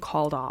actually been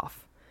called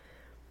off.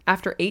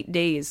 After 8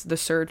 days, the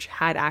search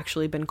had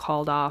actually been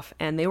called off,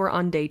 and they were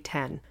on day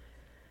 10.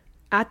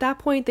 At that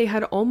point, they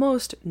had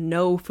almost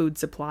no food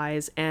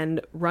supplies, and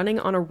running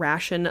on a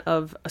ration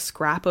of a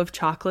scrap of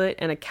chocolate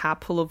and a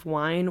capful of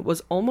wine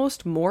was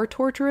almost more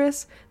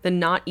torturous than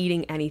not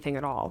eating anything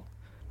at all.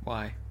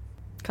 Why?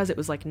 Because it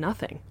was like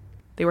nothing.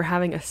 They were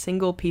having a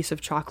single piece of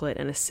chocolate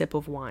and a sip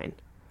of wine.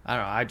 I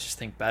don't know, I just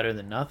think better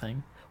than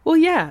nothing. Well,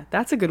 yeah,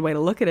 that's a good way to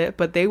look at it,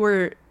 but they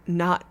were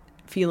not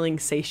feeling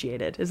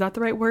satiated. Is that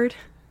the right word?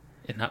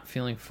 And not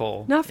feeling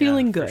full. Not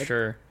feeling good. For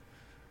sure.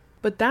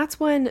 But that's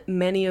when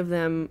many of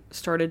them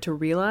started to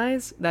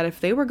realize that if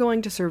they were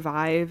going to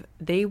survive,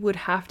 they would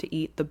have to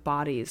eat the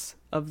bodies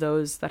of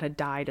those that had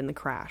died in the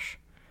crash.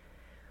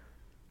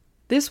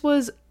 This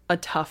was a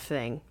tough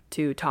thing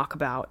to talk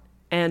about,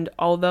 and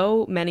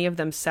although many of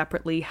them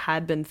separately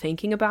had been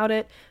thinking about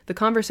it, the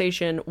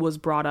conversation was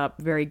brought up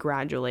very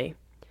gradually.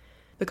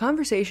 The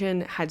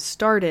conversation had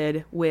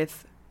started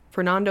with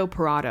Fernando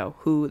Parado,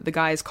 who the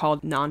guys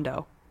called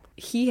Nando.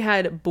 He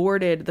had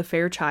boarded the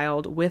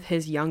Fairchild with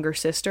his younger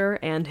sister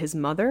and his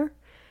mother,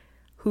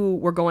 who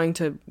were going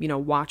to,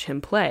 watch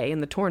him play in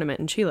the tournament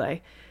in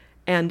Chile.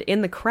 And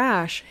in the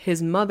crash,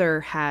 his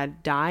mother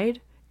had died,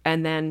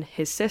 and then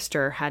his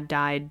sister had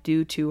died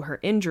due to her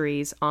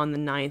injuries on the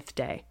 9th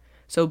day.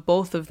 So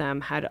both of them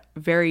had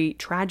very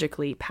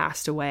tragically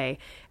passed away.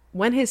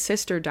 When his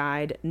sister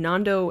died,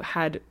 Nando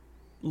had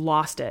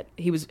lost it.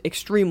 He was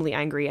extremely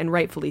angry, and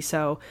rightfully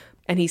so.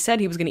 And he said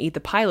he was going to eat the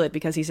pilot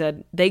because he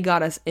said, they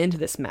got us into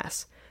this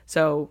mess.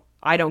 So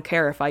I don't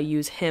care if I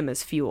use him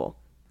as fuel.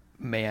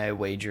 May I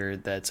wager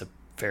that's a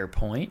fair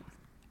point?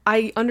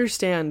 I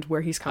understand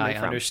where he's coming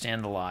from. I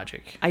understand the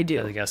logic. I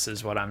do. I guess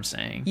is what I'm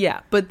saying.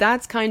 Yeah, but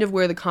that's kind of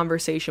where the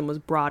conversation was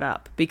brought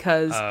up,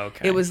 because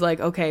it was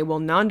like, okay, well,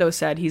 Nando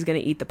said he's going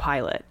to eat the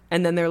pilot.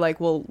 And then they're like,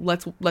 well,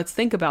 let's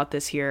think about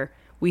this here.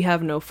 We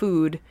have no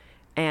food,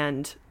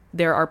 and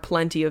there are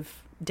plenty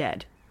of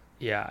dead.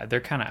 Yeah,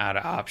 they're kind of out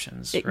of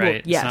options, right?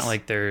 Well, yes. It's not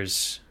like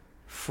there's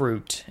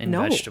fruit and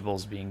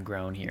vegetables being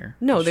grown here.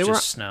 No, it's they just were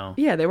snow.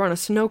 Yeah, they were on a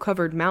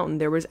snow-covered mountain.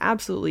 There was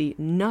absolutely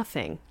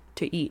nothing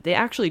to eat. They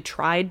actually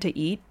tried to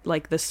eat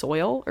like the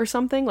soil or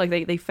something. Like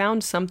they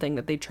found something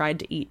that they tried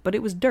to eat, but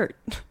it was dirt.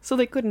 So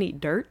they couldn't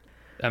eat dirt.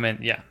 I mean,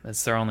 yeah,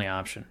 that's their only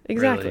option.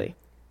 Exactly. Really.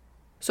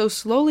 So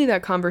slowly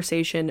that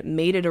conversation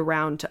made it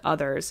around to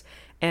others,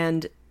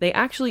 and they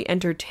actually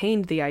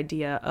entertained the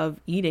idea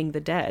of eating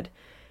the dead.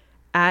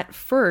 At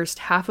first,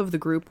 half of the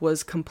group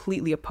was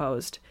completely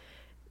opposed.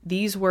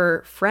 These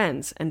were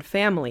friends and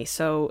family,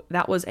 so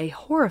that was a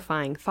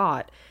horrifying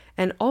thought.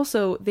 And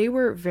also, they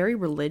were very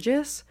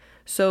religious,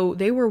 so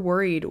they were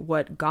worried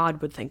what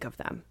God would think of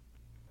them.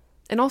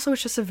 And also,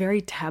 it's just a very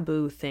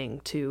taboo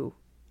thing to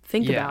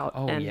think about.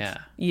 Oh, and yeah.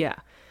 Yeah.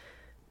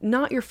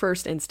 Not your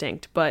first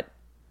instinct, but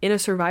in a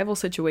survival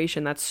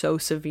situation that's so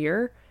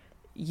severe,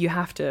 you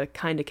have to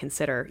kind of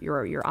consider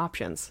your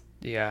options.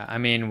 Yeah, I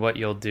mean, what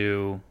you'll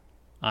do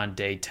on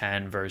day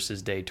 10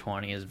 versus day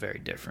 20 is very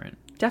different.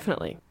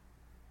 Definitely.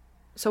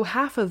 So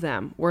half of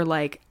them were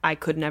like, I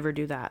could never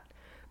do that.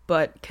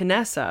 But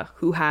Canessa,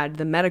 who had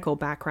the medical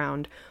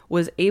background,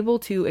 was able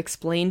to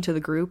explain to the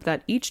group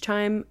that each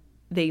time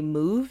they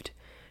moved,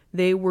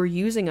 they were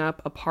using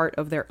up a part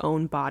of their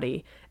own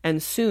body,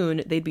 and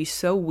soon they'd be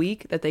so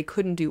weak that they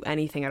couldn't do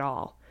anything at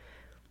all.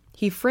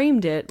 He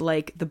framed it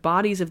like the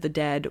bodies of the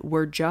dead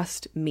were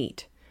just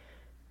meat.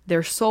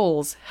 Their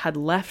souls had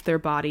left their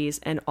bodies,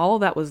 and all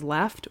that was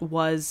left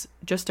was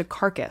just a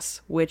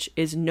carcass, which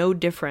is no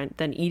different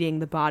than eating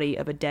the body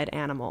of a dead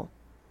animal.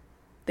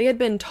 They had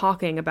been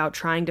talking about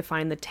trying to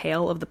find the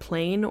tail of the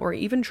plane, or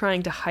even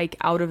trying to hike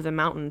out of the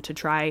mountain to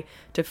try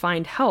to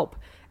find help,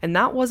 and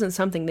that wasn't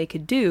something they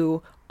could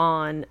do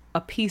on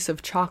a piece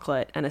of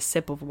chocolate and a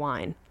sip of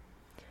wine.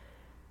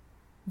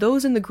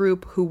 Those in the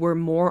group who were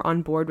more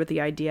on board with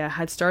the idea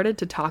had started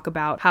to talk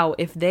about how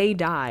if they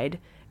died,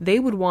 they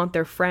would want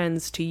their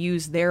friends to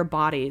use their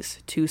bodies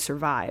to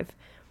survive.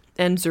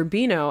 And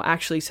Zerbino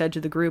actually said to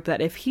the group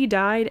that if he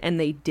died and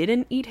they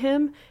didn't eat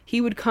him,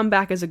 he would come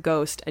back as a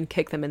ghost and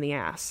kick them in the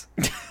ass.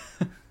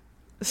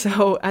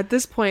 So at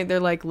this point, they're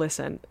like,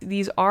 listen,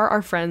 these are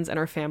our friends and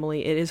our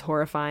family. It is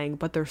horrifying,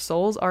 but their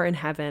souls are in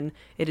heaven.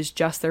 It is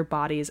just their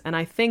bodies. And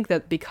I think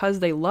that because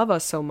they love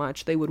us so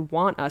much, they would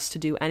want us to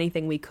do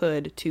anything we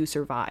could to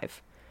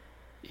survive.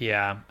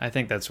 Yeah, I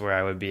think that's where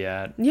I would be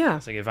at. Yeah.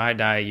 It's like, if I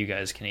die, you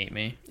guys can eat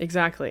me.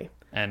 Exactly.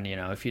 And, you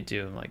know, if you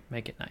do, like,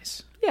 make it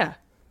nice. Yeah.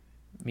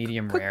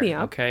 Medium Cook rare, me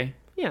up. okay?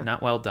 Yeah.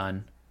 Not well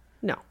done.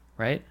 No.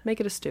 Right? Make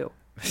it a stew.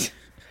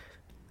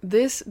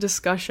 This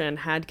discussion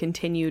had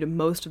continued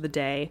most of the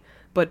day,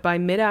 but by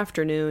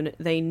mid-afternoon,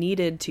 they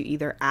needed to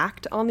either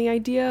act on the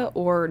idea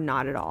or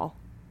not at all.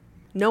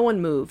 No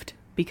one moved,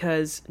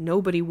 because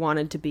nobody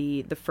wanted to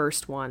be the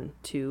first one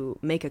to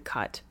make a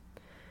cut.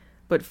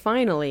 But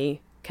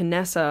finally,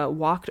 Canessa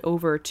walked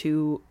over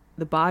to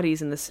the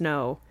bodies in the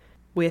snow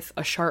with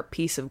a sharp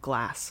piece of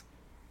glass.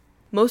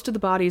 Most of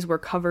the bodies were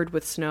covered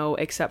with snow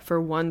except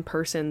for one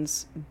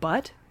person's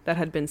butt that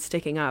had been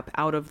sticking up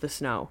out of the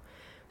snow.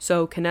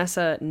 So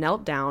Canessa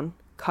knelt down,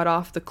 cut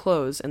off the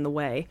clothes in the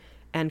way,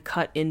 and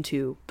cut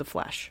into the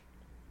flesh.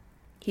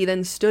 He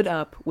then stood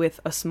up with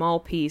a small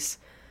piece,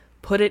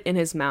 put it in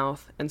his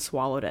mouth, and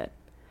swallowed it.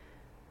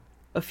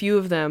 A few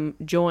of them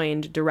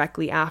joined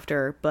directly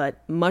after,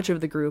 but much of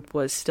the group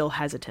was still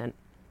hesitant.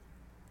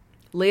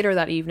 Later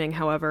that evening,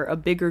 however, a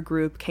bigger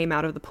group came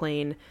out of the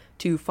plane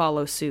to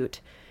follow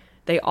suit.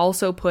 They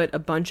also put a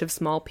bunch of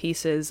small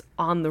pieces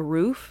on the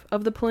roof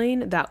of the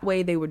plane. That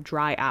way they would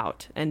dry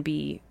out and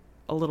be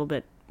a little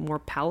bit more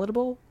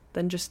palatable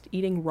than just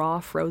eating raw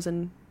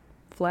frozen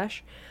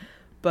flesh.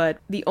 But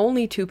the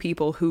only two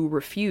people who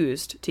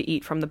refused to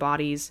eat from the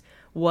bodies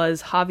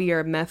was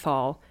Javier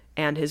Methol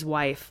and his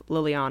wife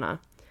Liliana,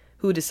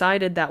 who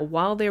decided that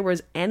while there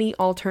was any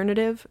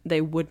alternative,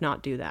 they would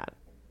not do that.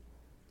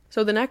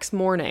 So the next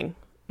morning,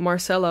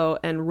 Marcelo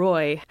and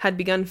Roy had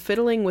begun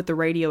fiddling with the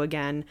radio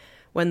again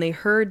when they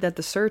heard that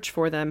the search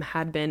for them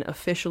had been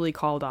officially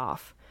called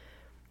off.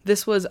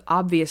 This was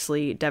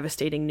obviously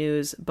devastating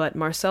news, but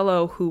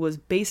Marcelo, who was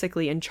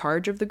basically in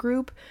charge of the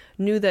group,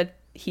 knew that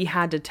he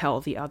had to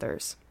tell the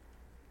others.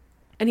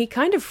 And he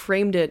kind of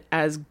framed it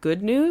as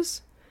good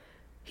news.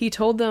 He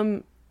told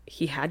them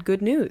he had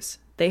good news.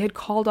 They had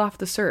called off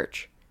the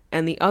search.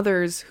 And the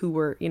others who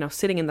were,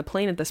 sitting in the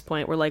plane at this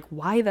point were like,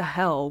 why the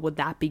hell would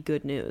that be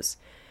good news?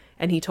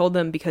 And he told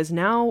them, because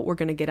now we're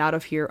going to get out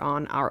of here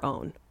on our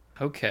own.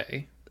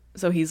 Okay.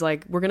 So he's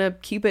like, we're going to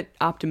keep it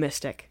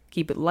optimistic.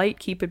 Keep it light,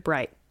 keep it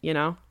bright, you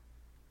know?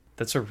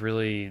 That's a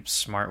really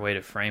smart way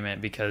to frame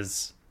it,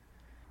 because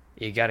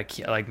you got to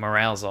keep, like,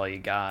 morale's all you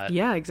got.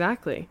 Yeah,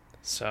 exactly.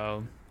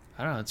 So,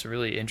 I don't know, it's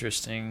really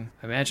interesting.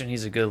 I imagine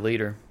he's a good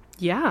leader.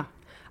 Yeah.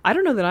 I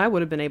don't know that I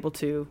would have been able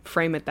to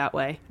frame it that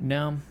way.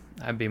 No,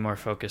 I'd be more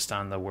focused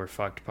on the we're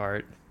fucked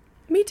part.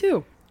 Me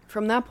too.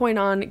 From that point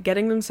on,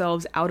 getting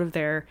themselves out of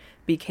there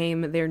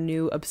became their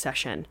new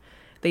obsession.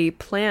 They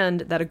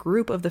planned that a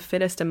group of the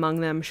fittest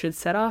among them should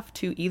set off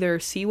to either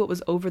see what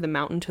was over the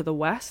mountain to the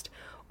west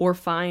or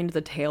find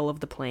the tail of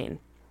the plane.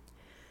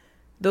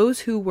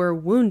 Those who were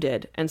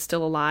wounded and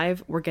still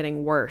alive were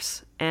getting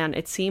worse, and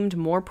it seemed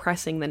more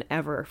pressing than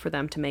ever for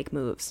them to make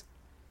moves.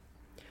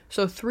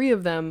 So 3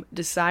 of them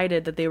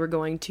decided that they were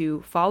going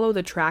to follow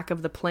the track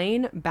of the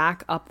plane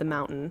back up the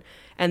mountain.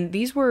 And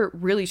these were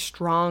really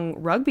strong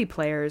rugby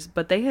players,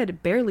 but they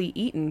had barely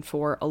eaten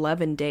for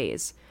 11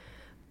 days.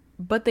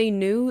 But they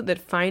knew that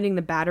finding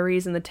the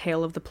batteries in the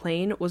tail of the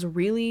plane was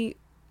really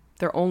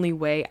their only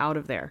way out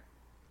of there.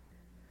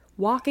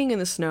 Walking in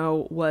the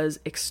snow was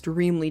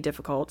extremely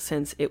difficult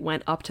since it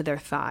went up to their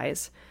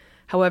thighs.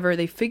 However,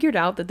 they figured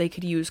out that they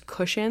could use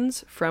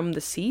cushions from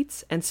the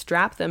seats and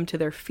strap them to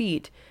their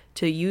feet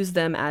to use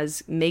them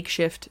as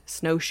makeshift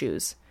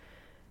snowshoes.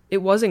 It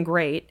wasn't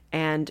great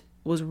and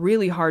was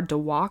really hard to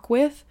walk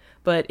with,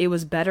 but it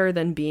was better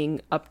than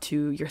being up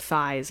to your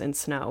thighs in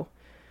snow.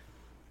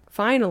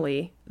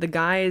 Finally, the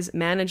guys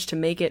managed to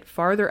make it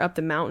farther up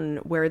the mountain,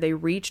 where they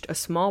reached a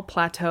small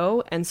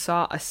plateau and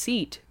saw a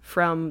seat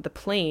from the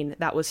plane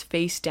that was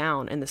face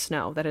down in the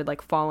snow that had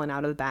like fallen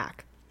out of the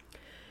back.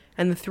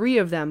 And the 3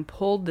 of them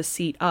pulled the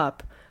seat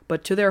up,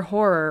 but to their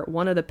horror,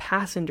 one of the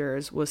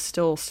passengers was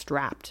still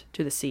strapped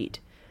to the seat.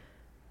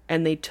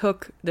 And they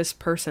took this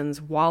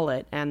person's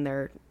wallet and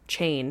their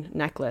chain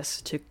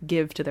necklace to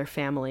give to their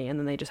family, and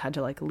then they just had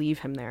to like leave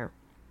him there.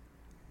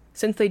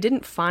 Since they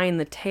didn't find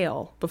the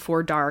tail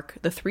before dark,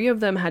 the 3 of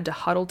them had to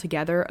huddle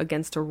together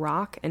against a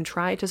rock and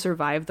try to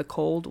survive the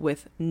cold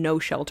with no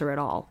shelter at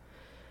all.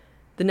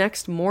 The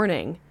next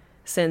morning,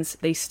 since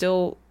they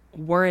still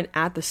weren't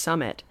at the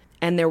summit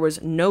and there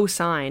was no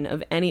sign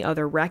of any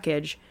other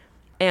wreckage,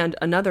 and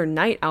another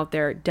night out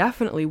there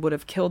definitely would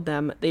have killed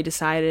them, they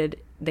decided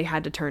they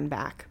had to turn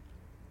back.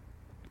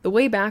 The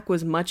way back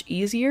was much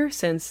easier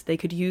since they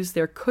could use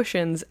their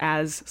cushions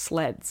as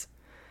sleds.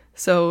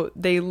 So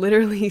they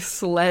literally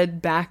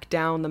sled back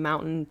down the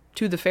mountain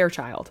to the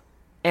Fairchild.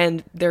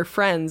 And their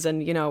friends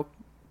and, you know,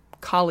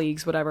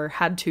 colleagues, whatever,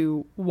 had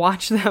to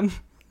watch them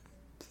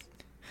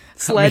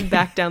sled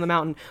back down the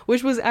mountain,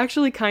 which was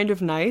actually kind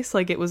of nice.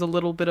 Like, it was a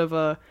little bit of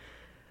a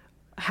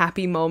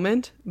happy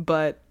moment,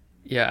 but...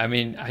 Yeah, I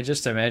mean, I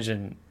just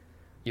imagine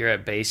you're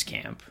at base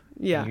camp.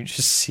 Yeah. And you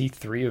just see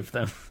 3 of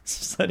them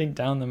sledding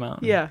down the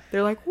mountain. Yeah,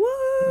 they're like, woo!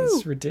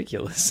 It's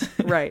ridiculous.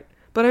 Right.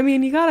 But I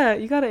mean, you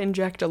gotta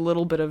inject a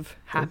little bit of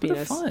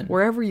happiness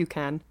wherever you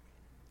can.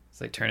 It's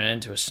like turning it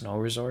into a snow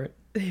resort.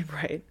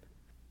 Right.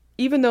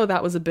 Even though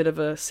that was a bit of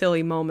a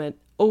silly moment,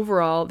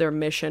 overall their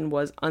mission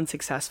was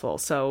unsuccessful,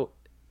 so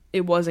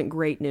it wasn't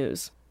great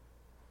news.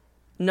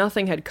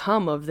 Nothing had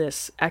come of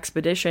this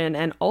expedition,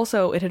 and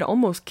also it had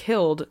almost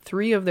killed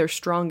 3 of their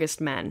strongest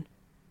men.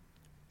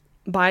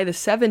 By the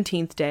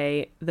 17th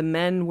day, the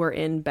men were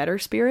in better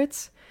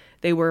spirits.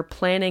 They were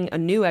planning a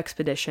new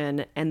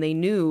expedition, and they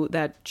knew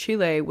that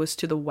Chile was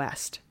to the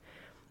west.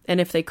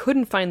 And if they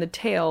couldn't find the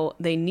tail,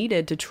 they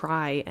needed to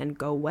try and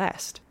go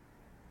west.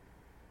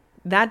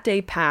 That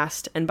day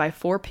passed, and by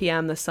 4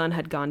 p.m. the sun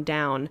had gone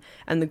down,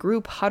 and the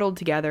group huddled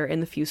together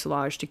in the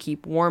fuselage to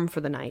keep warm for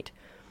the night.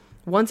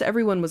 Once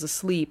everyone was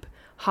asleep,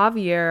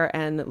 Javier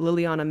and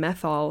Liliana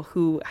Methal,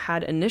 who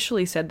had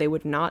initially said they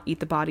would not eat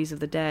the bodies of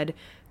the dead,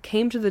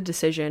 came to the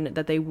decision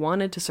that they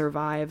wanted to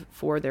survive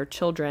for their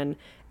children,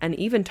 and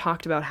even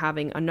talked about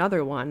having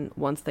another one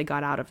once they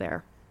got out of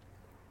there.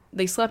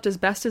 They slept as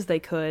best as they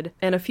could,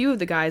 and a few of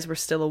the guys were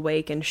still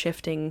awake and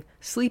shifting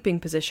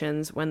sleeping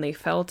positions when they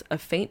felt a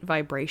faint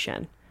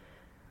vibration.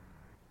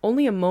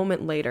 Only a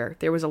moment later,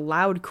 there was a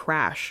loud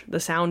crash,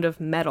 the sound of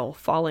metal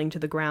falling to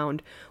the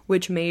ground,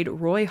 which made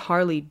Roy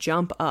Harley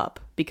jump up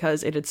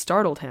because it had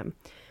startled him.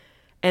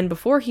 And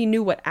before he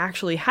knew what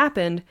actually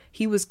happened,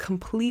 he was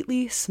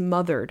completely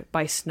smothered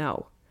by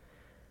snow.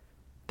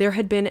 There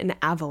had been an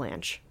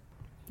avalanche.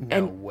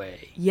 No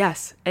way.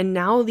 Yes, and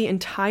now the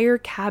entire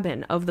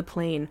cabin of the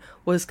plane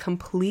was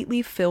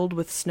completely filled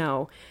with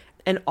snow,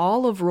 and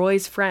all of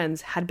Roy's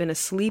friends had been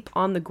asleep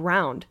on the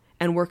ground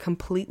and were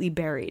completely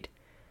buried.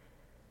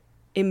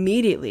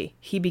 Immediately,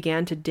 he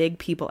began to dig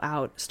people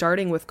out,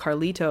 starting with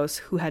Carlitos,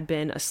 who had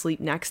been asleep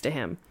next to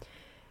him.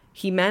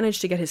 He managed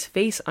to get his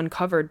face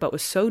uncovered, but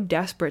was so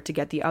desperate to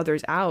get the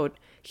others out,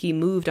 he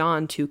moved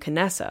on to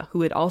Canessa,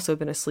 who had also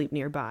been asleep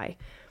nearby.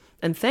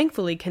 And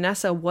thankfully,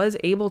 Canessa was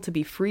able to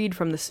be freed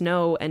from the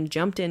snow and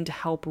jumped in to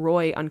help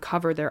Roy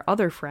uncover their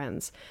other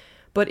friends.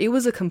 But it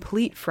was a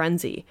complete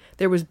frenzy.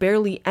 There was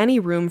barely any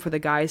room for the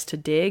guys to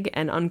dig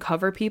and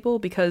uncover people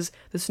because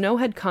the snow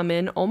had come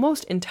in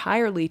almost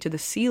entirely to the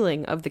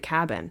ceiling of the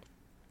cabin.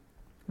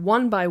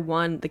 One by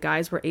one, the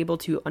guys were able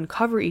to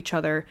uncover each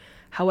other.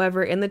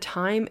 However, in the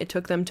time it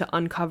took them to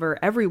uncover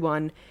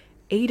everyone,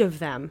 8 of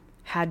them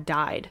had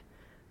died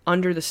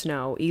under the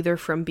snow, either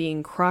from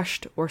being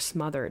crushed or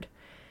smothered,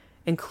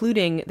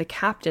 including the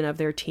captain of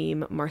their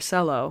team,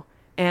 Marcelo,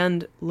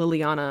 and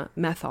Liliana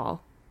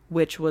Methal,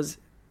 which was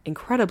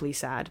incredibly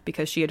sad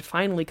because she had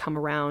finally come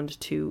around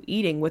to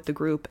eating with the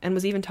group and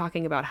was even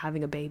talking about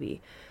having a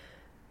baby.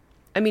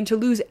 I mean, to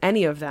lose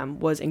any of them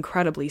was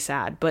incredibly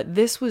sad, but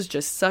this was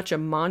just such a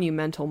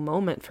monumental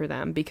moment for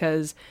them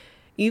because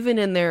even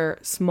in their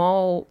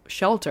small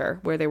shelter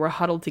where they were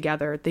huddled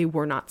together, they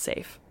were not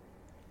safe.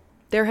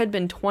 There had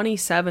been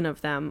 27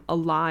 of them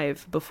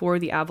alive before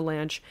the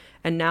avalanche,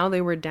 and now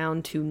they were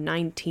down to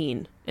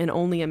 19 in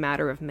only a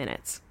matter of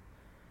minutes.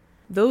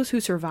 Those who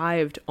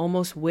survived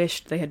almost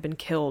wished they had been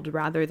killed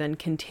rather than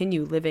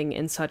continue living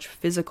in such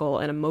physical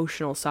and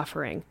emotional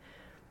suffering.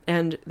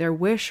 And their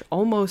wish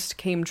almost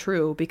came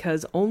true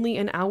because only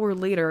an hour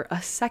later, a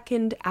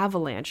second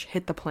avalanche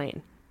hit the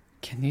plane.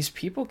 Can these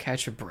people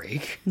catch a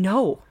break?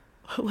 No.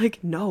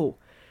 No.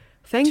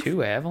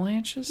 2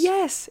 avalanches?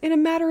 Yes, in a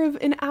matter of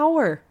an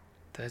hour.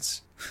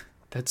 That's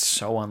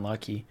so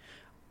unlucky.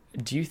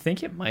 Do you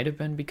think it might have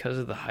been because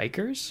of the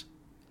hikers?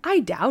 I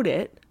doubt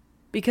it.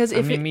 Because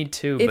me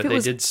too, but they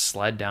did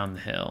sled down the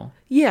hill.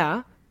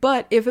 Yeah,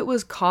 but if it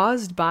was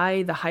caused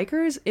by the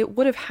hikers, it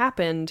would have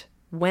happened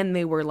when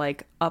they were,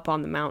 up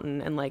on the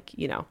mountain and,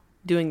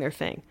 doing their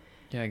thing.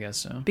 Yeah, I guess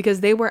so.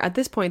 Because at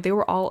this point, they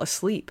were all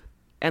asleep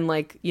and,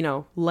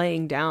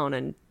 laying down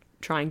and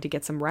trying to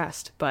get some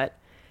rest. But,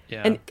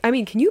 yeah. And, I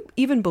mean, can you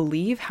even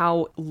believe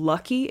how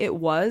lucky it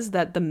was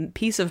that the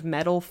piece of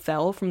metal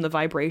fell from the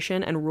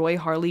vibration and Roy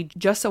Harley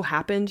just so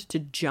happened to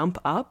jump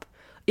up?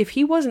 If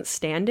he wasn't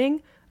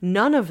standing,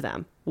 none of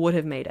them would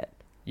have made it.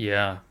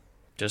 Yeah,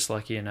 just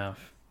lucky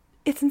enough.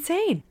 It's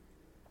insane.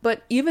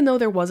 But even though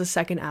there was a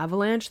second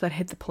avalanche that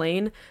hit the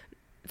plane,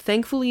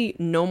 thankfully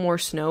no more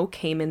snow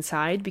came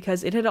inside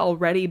because it had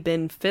already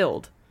been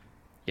filled.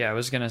 Yeah, I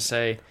was going to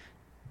say,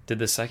 did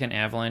the second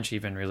avalanche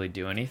even really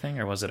do anything,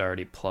 or was it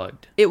already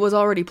plugged? It was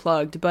already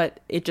plugged,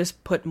 but it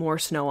just put more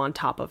snow on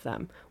top of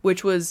them,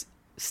 which was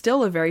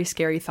still a very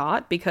scary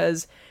thought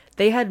because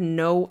they had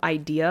no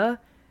idea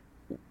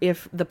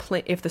if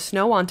the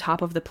snow on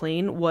top of the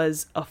plane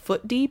was a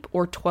foot deep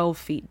or 12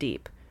 feet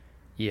deep.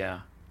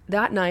 Yeah.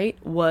 That night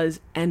was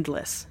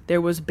endless.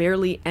 There was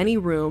barely any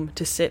room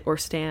to sit or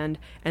stand,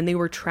 and they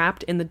were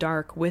trapped in the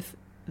dark with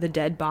the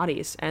dead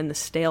bodies and the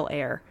stale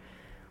air.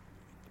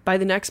 By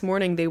the next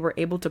morning, they were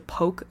able to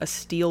poke a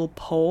steel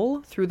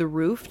pole through the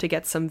roof to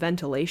get some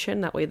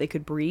ventilation. That way they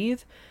could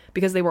breathe,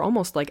 because they were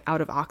almost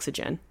out of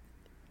oxygen.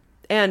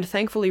 And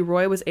thankfully,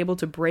 Roy was able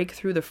to break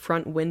through the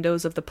front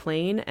windows of the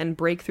plane and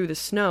break through the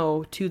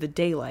snow to the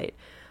daylight.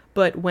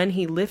 But when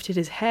he lifted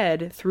his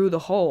head through the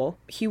hole,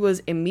 he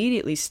was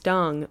immediately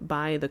stung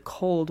by the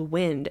cold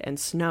wind and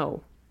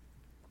snow.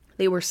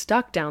 They were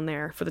stuck down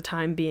there for the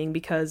time being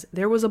because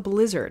there was a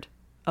blizzard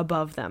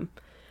above them,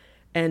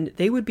 and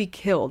they would be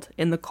killed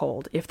in the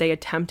cold if they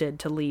attempted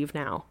to leave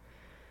now.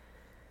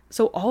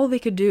 So all they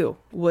could do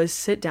was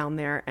sit down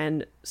there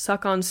and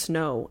suck on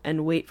snow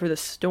and wait for the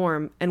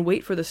storm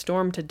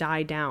to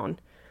die down.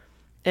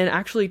 And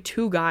actually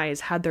 2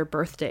 guys had their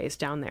birthdays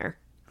down there.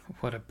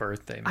 What a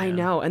birthday, man. I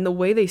know. And the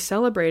way they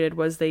celebrated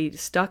was they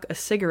stuck a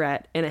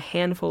cigarette in a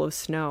handful of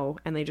snow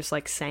and they just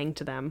sang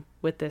to them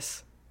with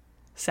this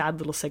sad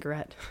little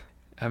cigarette.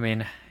 I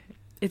mean,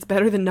 it's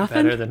better than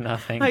nothing. Better than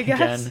nothing. I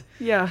guess. Again,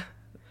 yeah.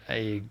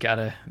 You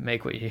gotta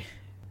make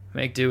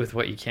do with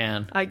what you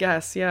can. I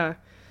guess, yeah.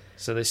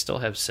 So they still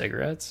have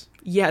cigarettes?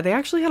 Yeah, they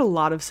actually had a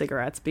lot of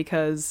cigarettes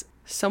because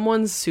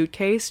someone's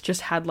suitcase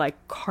just had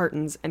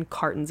cartons and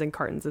cartons and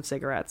cartons of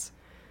cigarettes.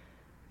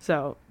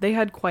 So they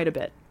had quite a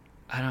bit.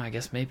 I don't know, I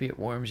guess maybe it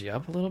warms you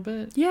up a little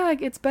bit? Yeah,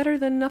 it's better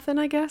than nothing,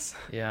 I guess.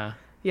 Yeah.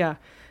 Yeah.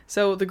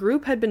 So the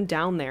group had been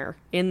down there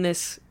in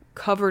this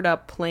covered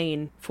up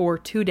plane for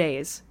 2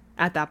 days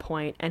at that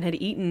point and had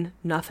eaten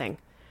nothing.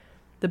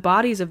 The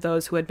bodies of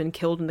those who had been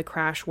killed in the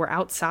crash were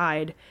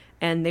outside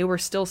and they were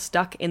still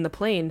stuck in the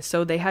plane,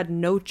 so they had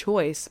no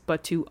choice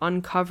but to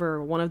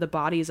uncover one of the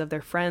bodies of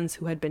their friends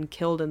who had been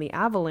killed in the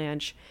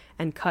avalanche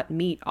and cut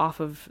meat off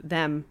of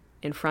them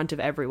in front of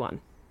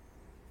everyone.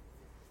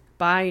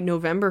 By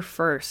November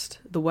 1st,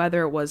 the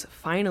weather was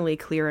finally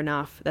clear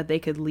enough that they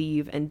could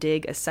leave and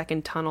dig a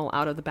second tunnel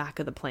out of the back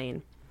of the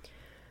plane.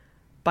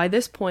 By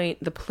this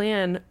point, the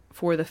plan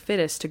for the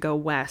fittest to go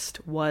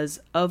west was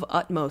of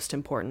utmost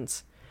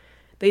importance.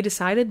 They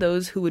decided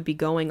those who would be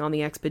going on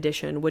the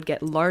expedition would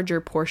get larger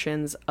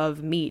portions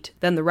of meat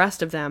than the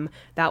rest of them.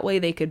 That way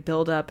they could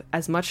build up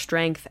as much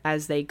strength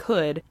as they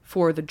could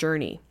for the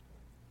journey.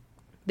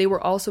 They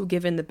were also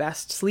given the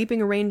best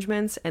sleeping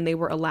arrangements, and they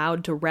were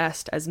allowed to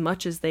rest as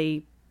much as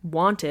they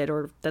wanted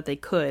or that they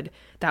could.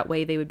 That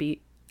way they would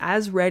be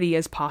as ready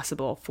as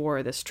possible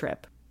for this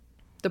trip.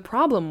 The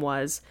problem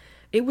was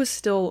It was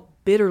still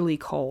bitterly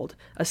cold,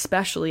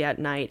 especially at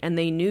night, and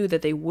they knew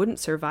that they wouldn't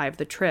survive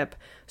the trip,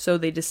 so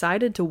they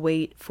decided to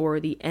wait for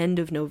the end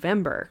of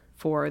November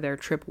for their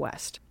trip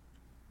west.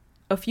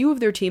 A few of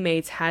their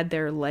teammates had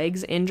their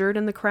legs injured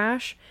in the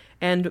crash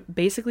and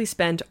basically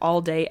spent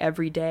all day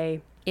every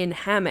day in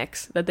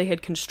hammocks that they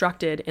had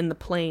constructed in the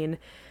plane.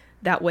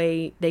 That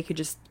way they could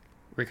just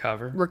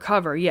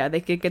recover. Yeah, they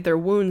could get their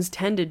wounds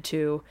tended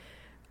to,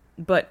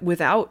 but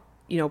without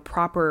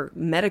proper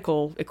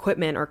medical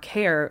equipment or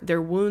care,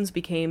 their wounds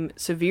became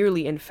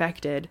severely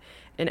infected,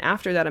 and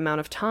after that amount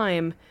of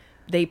time,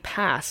 they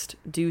passed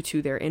due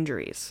to their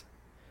injuries.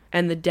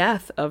 And the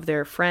death of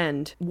their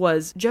friend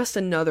was just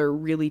another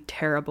really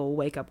terrible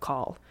wake-up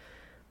call.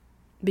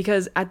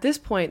 Because at this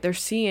point, they're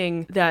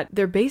seeing that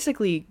they're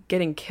basically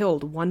getting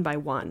killed one by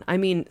one. I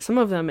mean, some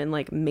of them in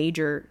like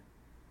major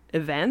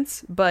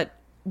events, but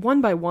one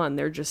by one,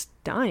 they're just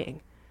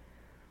dying.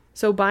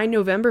 So by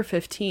November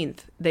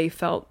 15th, they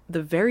felt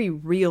the very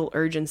real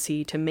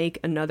urgency to make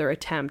another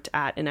attempt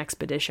at an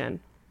expedition.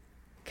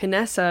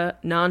 Canessa,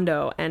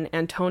 Nando, and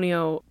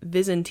Antonio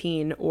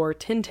Vizintin, or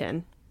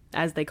Tintin,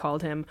 as they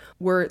called him,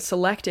 were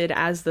selected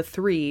as the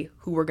 3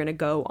 who were going to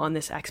go on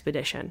this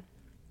expedition.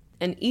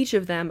 And each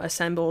of them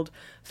assembled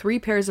 3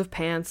 pairs of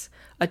pants,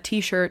 a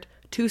t-shirt,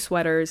 2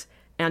 sweaters,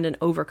 and an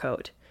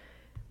overcoat.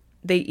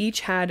 They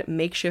each had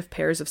makeshift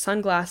pairs of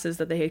sunglasses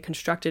that they had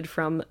constructed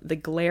from the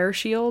glare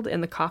shield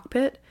in the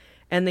cockpit,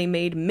 and they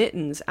made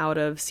mittens out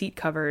of seat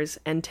covers,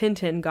 and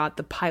Tintin got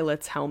the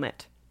pilot's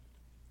helmet.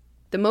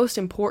 The most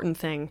important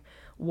thing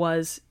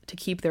was to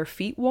keep their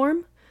feet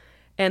warm,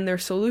 and their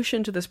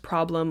solution to this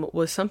problem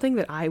was something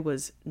that I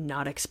was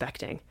not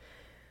expecting.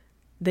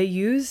 They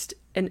used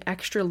an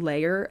extra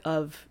layer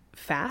of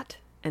fat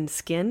and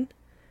skin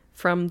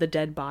from the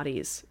dead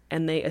bodies,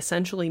 and they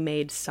essentially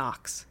made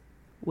socks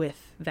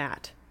with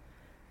that.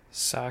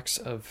 Socks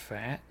of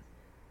fat?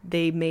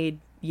 They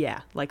made,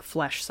 like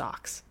flesh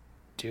socks.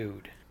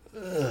 Dude.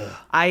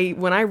 Ugh.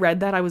 When I read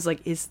that, I was like,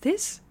 is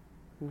this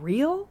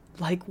real?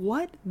 Like,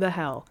 what the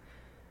hell?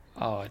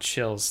 Oh, it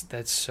chills.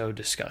 That's so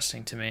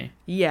disgusting to me.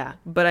 Yeah,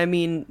 but I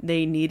mean,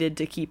 they needed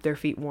to keep their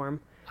feet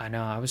warm. I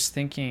know. I was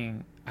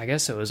thinking, I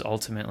guess it was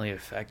ultimately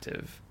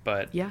effective,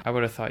 but yeah. I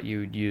would have thought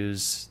you'd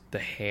use the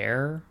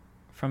hair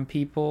from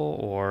people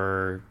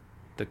or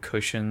the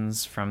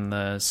cushions from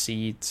the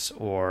seats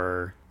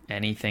or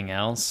anything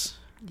else.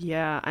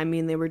 Yeah, I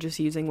mean, they were just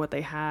using what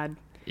they had.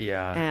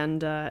 Yeah.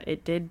 And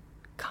it did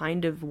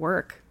kind of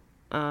work.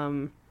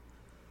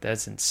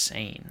 That's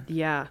insane.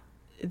 Yeah.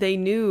 They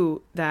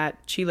knew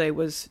that Chile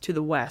was to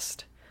the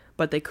west,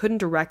 but they couldn't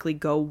directly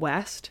go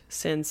west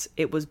since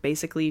it was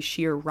basically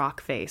sheer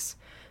rock face.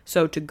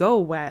 So to go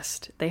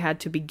west, they had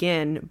to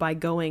begin by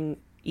going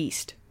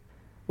east,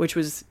 which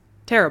was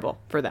terrible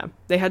for them.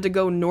 They had to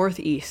go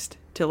northeast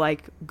to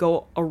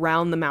go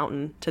around the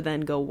mountain to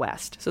then go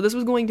west. So this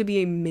was going to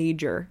be a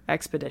major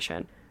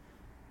expedition.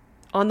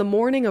 On the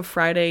morning of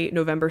Friday,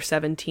 November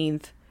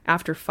 17th,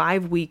 after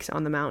 5 weeks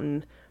on the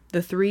mountain,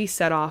 the 3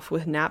 set off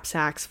with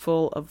knapsacks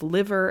full of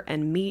liver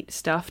and meat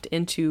stuffed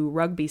into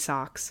rugby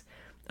socks,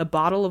 a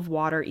bottle of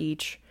water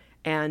each,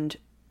 and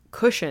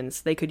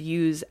cushions they could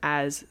use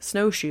as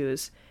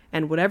snowshoes,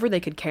 and whatever they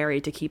could carry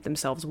to keep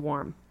themselves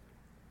warm.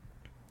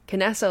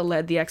 Canessa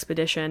led the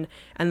expedition,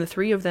 and the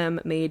 3 of them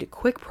made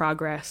quick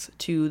progress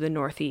to the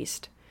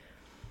northeast.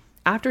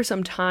 After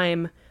some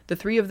time, the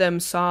 3 of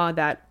them saw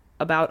that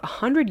about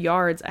 100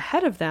 yards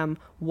ahead of them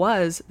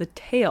was the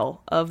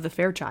tail of the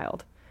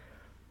Fairchild.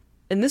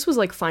 And this was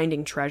like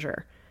finding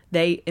treasure.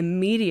 They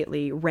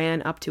immediately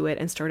ran up to it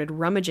and started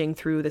rummaging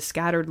through the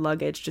scattered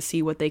luggage to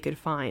see what they could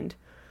find.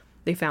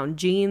 They found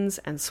jeans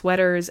and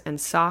sweaters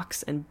and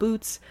socks and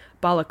boots,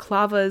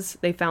 balaclavas,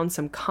 they found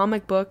some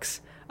comic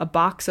books, a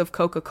box of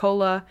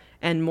Coca-Cola,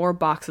 and more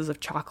boxes of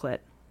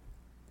chocolate.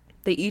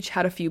 They each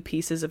had a few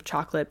pieces of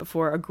chocolate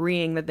before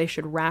agreeing that they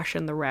should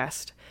ration the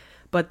rest,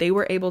 but they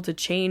were able to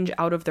change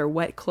out of their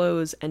wet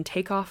clothes and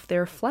take off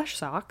their flesh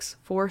socks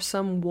for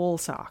some wool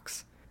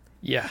socks.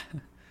 Yeah.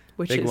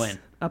 Which Big is win.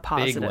 A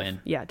positive. Big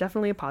win. Yeah,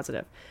 definitely a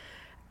positive.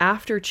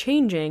 After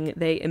changing,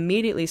 they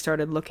immediately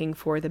started looking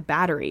for the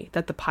battery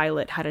that the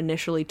pilot had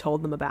initially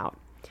told them about.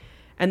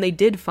 And they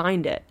did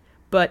find it,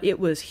 but it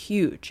was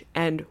huge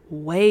and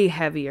way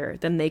heavier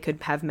than they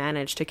could have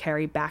managed to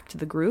carry back to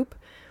the group.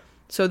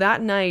 So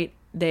that night,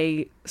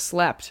 they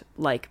slept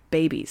like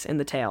babies in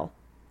the tail.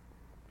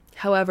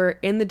 However,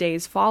 in the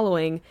days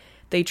following,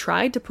 they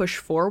tried to push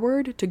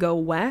forward to go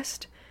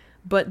west,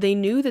 but they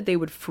knew that they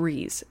would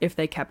freeze if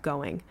they kept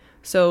going.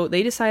 So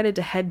they decided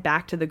to head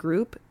back to the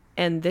group,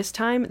 and this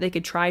time they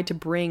could try to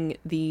bring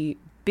the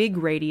big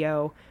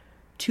radio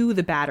to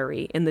the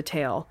battery in the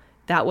tail.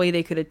 That way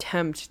they could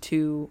attempt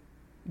to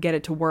get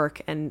it to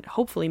work and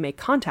hopefully make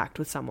contact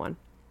with someone.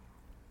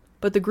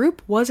 But the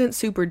group wasn't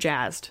super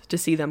jazzed to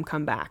see them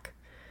come back.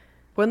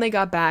 When they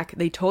got back,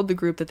 they told the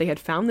group that they had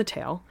found the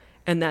tail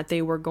and that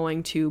they were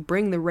going to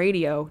bring the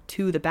radio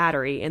to the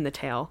battery in the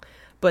tail.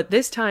 But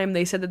this time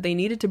they said that they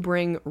needed to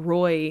bring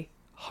Roy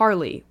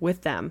Harley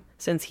with them,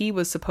 since he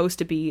was supposed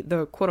to be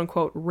the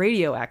quote-unquote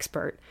radio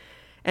expert.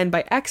 And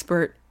by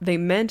expert, they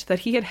meant that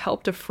he had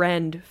helped a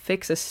friend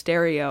fix a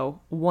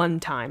stereo one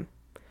time.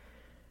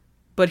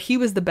 But he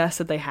was the best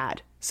that they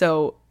had.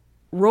 So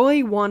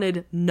Roy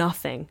wanted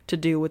nothing to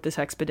do with this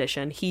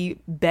expedition. He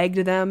begged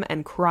them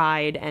and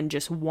cried and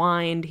just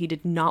whined. He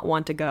did not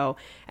want to go.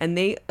 And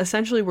they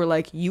essentially were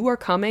like, you are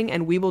coming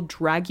and we will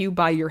drag you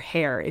by your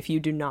hair if you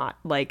do not,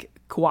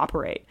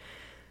 cooperate.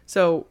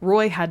 So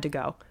Roy had to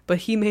go, but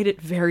he made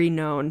it very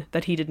known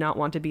that he did not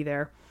want to be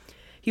there.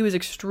 He was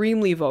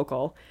extremely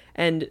vocal,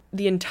 and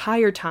the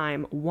entire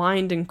time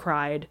whined and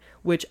cried,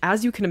 which,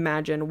 as you can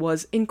imagine,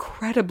 was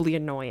incredibly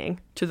annoying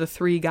to the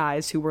three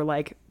guys who were,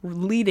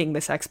 leading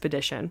this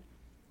expedition.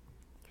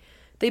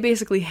 They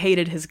basically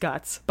hated his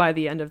guts by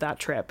the end of that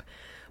trip.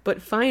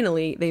 But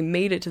finally, they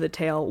made it to the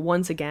tail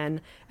once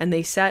again, and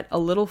they set a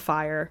little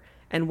fire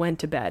and went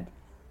to bed.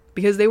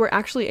 Because they were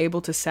actually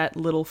able to set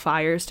little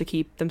fires to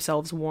keep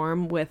themselves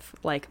warm with,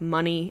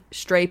 money,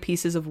 stray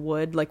pieces of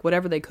wood,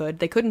 whatever they could.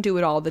 They couldn't do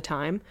it all the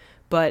time,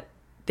 but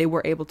they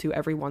were able to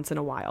every once in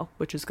a while,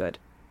 which is good.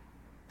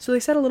 So they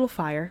set a little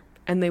fire,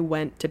 and they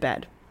went to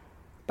bed.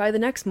 By the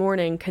next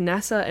morning,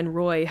 Canessa and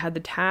Roy had the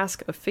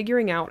task of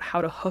figuring out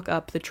how to hook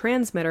up the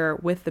transmitter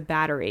with the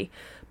battery.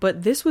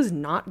 But this was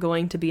not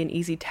going to be an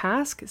easy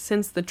task,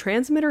 since the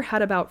transmitter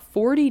had about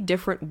 40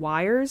 different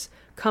wires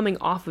coming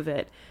off of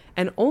it,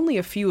 and only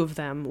a few of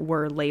them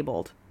were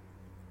labeled.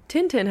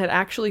 Tintin had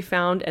actually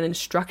found an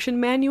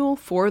instruction manual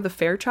for the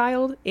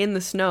Fairchild in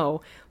the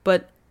snow,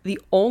 but the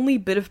only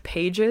bit of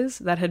pages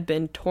that had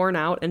been torn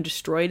out and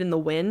destroyed in the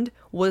wind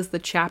was the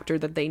chapter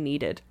that they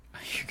needed. Are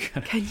you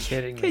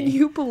kidding me? Can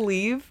you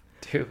believe?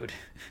 Dude,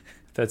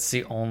 that's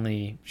the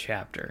only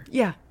chapter.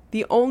 Yeah,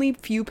 the only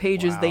few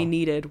pages Wow. they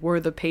needed were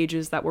the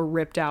pages that were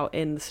ripped out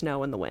in the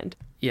snow and the wind.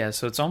 Yeah,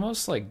 so it's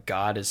almost like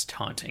God is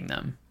taunting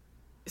them.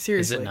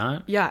 Seriously. Is it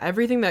not? Yeah,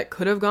 everything that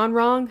could have gone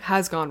wrong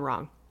has gone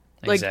wrong.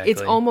 Exactly.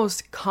 It's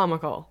almost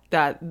comical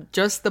that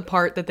just the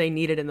part that they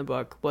needed in the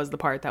book was the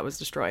part that was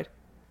destroyed.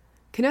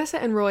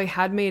 Canessa and Roy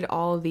had made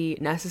all the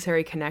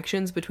necessary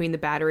connections between the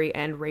battery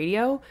and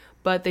radio,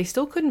 but they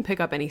still couldn't pick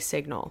up any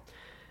signal.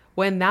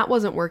 When that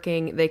wasn't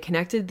working, they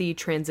connected the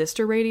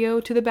transistor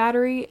radio to the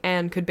battery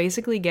and could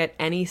basically get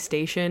any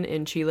station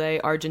in Chile,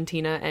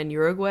 Argentina, and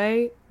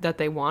Uruguay that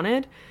they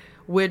wanted,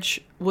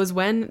 which was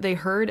when they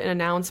heard an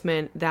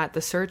announcement that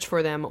the search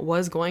for them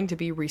was going to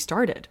be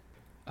restarted.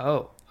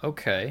 Oh,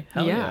 okay.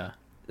 Hell yeah.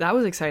 That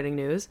was exciting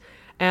news.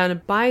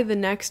 And by the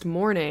next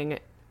morning,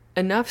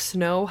 enough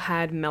snow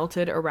had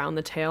melted around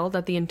the tail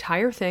that the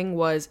entire thing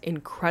was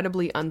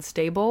incredibly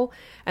unstable,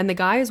 and the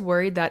guys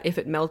worried that if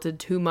it melted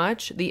too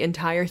much, the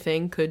entire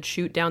thing could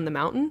shoot down the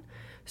mountain.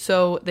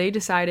 So they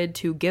decided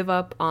to give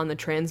up on the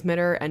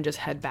transmitter and just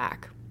head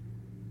back.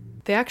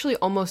 They actually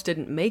almost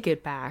didn't make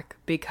it back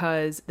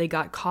because they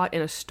got caught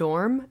in a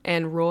storm,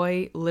 and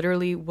Roy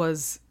literally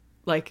was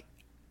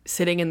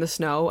sitting in the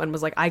snow and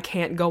was like, I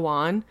can't go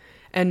on.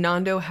 And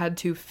Nando had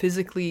to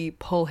physically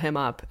pull him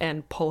up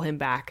and pull him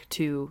back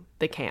to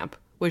the camp,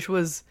 which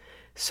was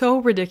so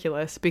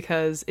ridiculous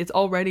because it's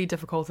already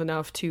difficult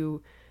enough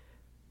to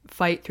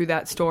fight through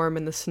that storm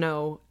in the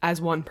snow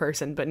as one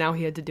person, but now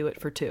he had to do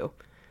it for two.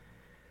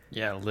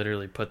 Yeah,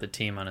 literally put the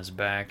team on his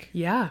back.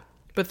 Yeah,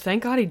 but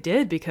thank God he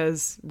did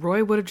because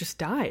Roy would have just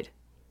died.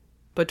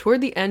 But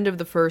toward the end of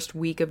the first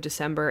week of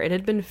December, it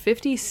had been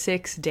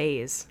 56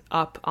 days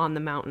up on the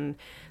mountain.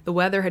 The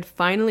weather had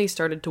finally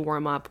started to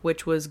warm up,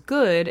 which was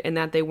good in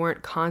that they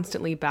weren't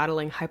constantly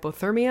battling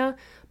hypothermia,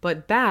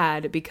 but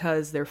bad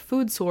because their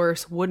food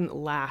source wouldn't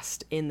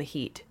last in the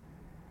heat.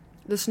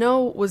 The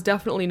snow was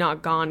definitely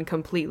not gone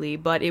completely,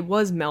 but it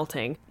was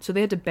melting, so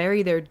they had to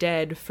bury their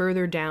dead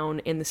further down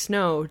in the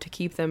snow to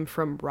keep them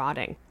from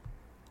rotting.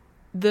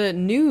 The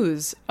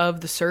news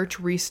of the search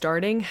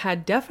restarting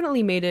had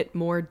definitely made it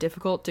more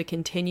difficult to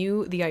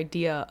continue the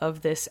idea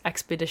of this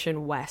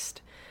expedition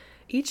west.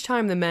 Each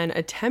time the men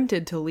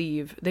attempted to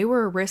leave, they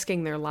were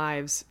risking their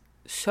lives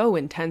so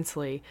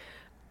intensely,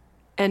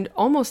 and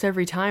almost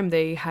every time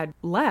they had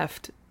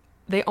left,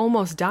 they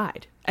almost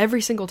died.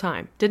 Every single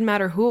time. Didn't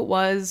matter who it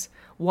was,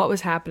 what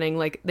was happening,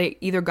 they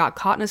either got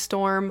caught in a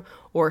storm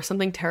or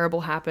something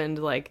terrible happened,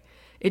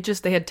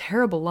 they had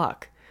terrible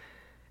luck.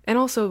 And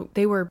also,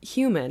 they were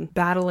human,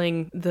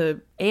 battling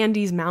the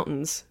Andes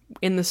Mountains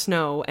in the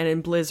snow and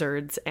in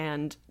blizzards,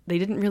 and they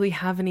didn't really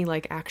have any,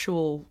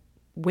 actual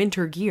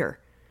winter gear.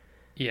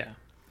 Yeah.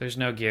 There's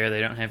no gear. They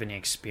don't have any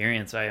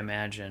experience, I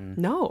imagine.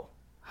 No.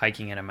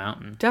 Hiking in a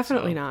mountain.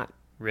 Definitely not.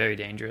 Very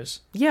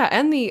dangerous. Yeah,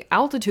 and the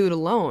altitude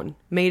alone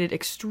made it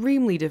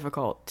extremely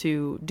difficult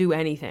to do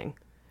anything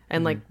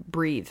and,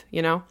 breathe,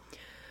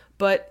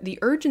 But the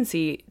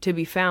urgency to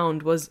be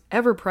found was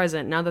ever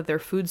present now that their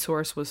food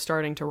source was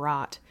starting to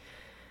rot.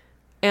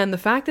 And the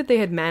fact that they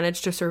had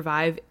managed to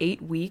survive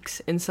 8 weeks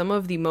in some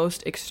of the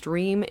most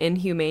extreme,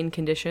 inhumane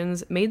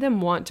conditions made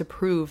them want to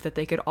prove that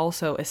they could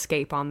also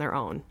escape on their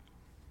own.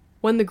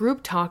 When the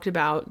group talked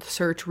about the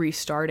search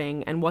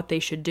restarting and what they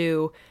should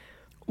do,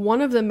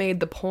 One of them made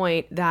the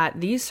point that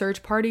these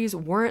search parties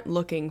weren't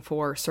looking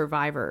for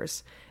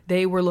survivors.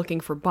 They were looking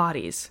for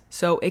bodies,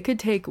 so it could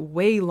take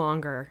way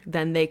longer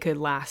than they could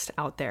last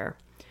out there.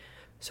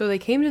 So they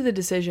came to the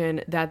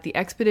decision that the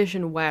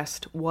expedition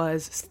west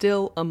was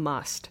still a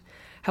must.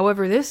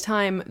 However, this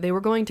time they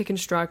were going to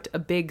construct a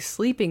big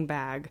sleeping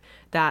bag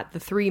that the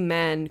 3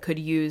 men could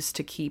use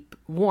to keep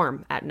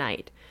warm at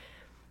night.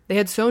 They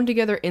had sewn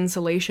together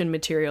insulation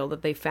material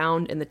that they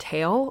found in the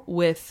tail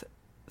with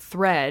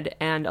thread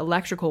and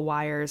electrical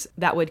wires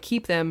that would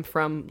keep them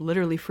from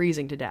literally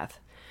freezing to death.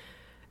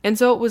 And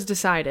so it was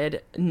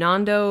decided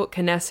Nando,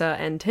 Canessa,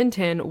 and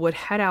Tintin would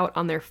head out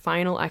on their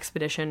final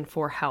expedition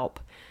for help.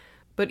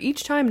 But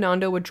each time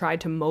Nando would try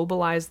to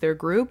mobilize their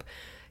group,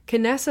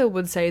 Canessa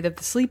would say that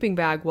the sleeping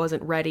bag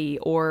wasn't ready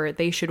or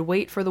they should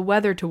wait for the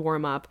weather to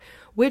warm up,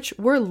 which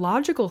were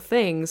logical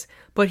things,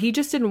 but he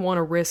just didn't want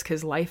to risk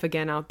his life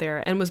again out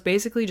there and was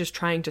basically just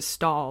trying to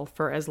stall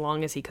for as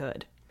long as he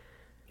could.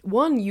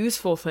 One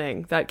useful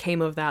thing that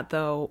came of that,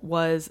 though,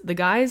 was the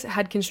guys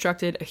had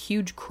constructed a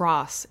huge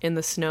cross in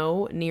the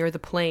snow near the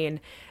plane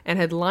and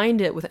had lined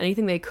it with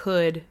anything they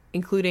could,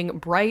 including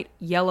bright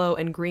yellow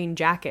and green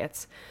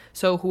jackets,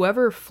 so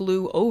whoever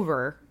flew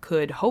over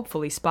could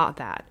hopefully spot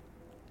that.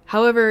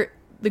 However,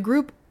 the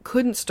group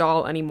couldn't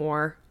stall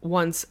anymore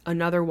once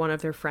another one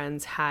of their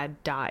friends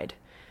had died.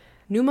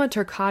 Numa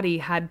Turcati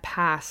had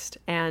passed,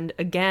 and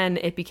again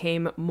it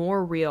became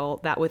more real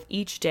that with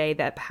each day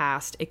that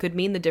passed, it could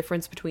mean the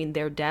difference between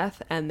their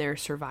death and their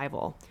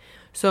survival.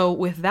 So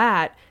with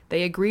that,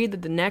 they agreed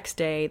that the next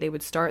day they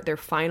would start their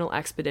final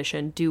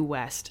expedition due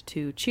west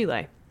to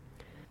Chile.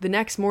 The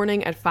next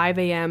morning at 5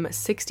 a.m.,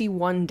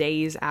 61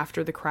 days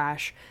after the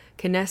crash,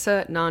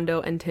 Canessa,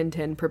 Nando, and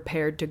Tintin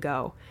prepared to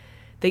go.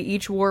 They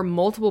each wore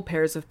multiple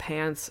pairs of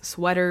pants,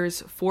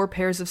 sweaters, 4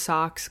 pairs of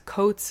socks,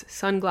 coats,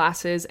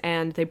 sunglasses,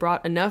 and they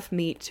brought enough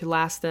meat to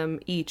last them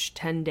each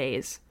 10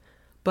 days.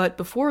 But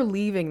before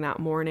leaving that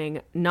morning,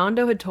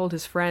 Nando had told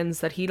his friends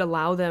that he'd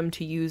allow them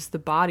to use the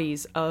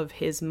bodies of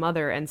his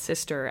mother and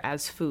sister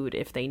as food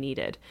if they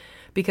needed,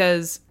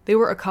 because they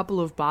were a couple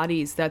of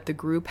bodies that the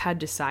group had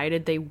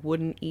decided they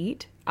wouldn't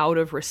eat out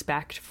of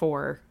respect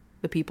for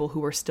the people who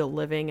were still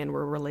living and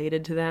were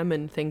related to them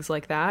and things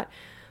like that.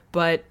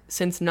 But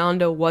since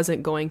Nando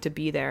wasn't going to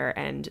be there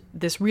and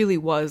this really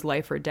was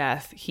life or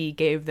death, he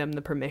gave them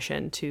the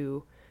permission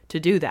to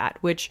do that,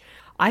 which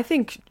I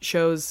think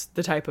shows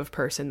the type of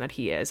person that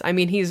he is. I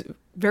mean, he's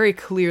very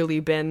clearly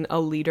been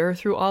a leader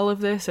through all of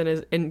this and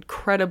is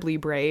incredibly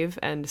brave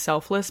and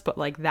selfless, but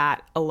like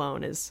that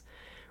alone is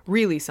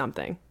really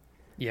something.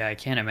 Yeah, I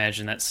can't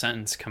imagine that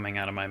sentence coming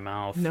out of my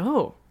mouth.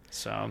 No.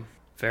 So,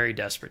 very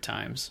desperate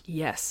times.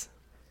 Yes.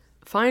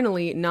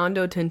 Finally,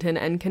 Nando, Tintin,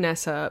 and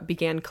Canessa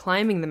began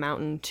climbing the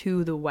mountain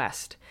to the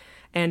west.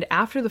 And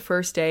after the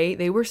first day,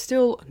 they were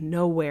still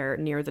nowhere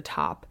near the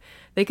top.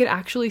 They could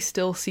actually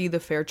still see the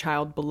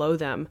Fairchild below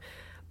them,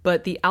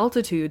 but the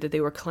altitude that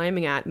they were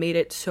climbing at made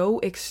it so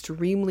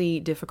extremely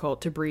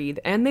difficult to breathe,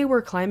 and they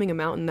were climbing a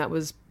mountain that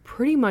was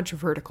pretty much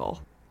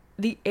vertical.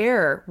 The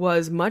air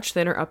was much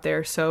thinner up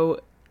there,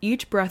 so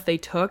each breath they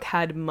took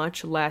had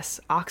much less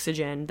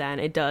oxygen than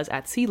it does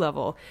at sea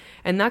level,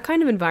 and that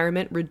kind of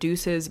environment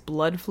reduces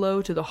blood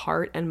flow to the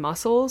heart and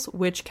muscles,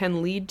 which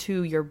can lead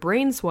to your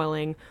brain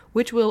swelling,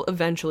 which will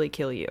eventually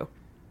kill you.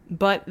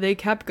 But they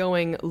kept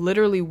going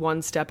literally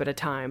one step at a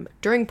time.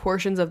 During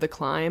portions of the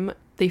climb,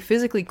 they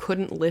physically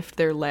couldn't lift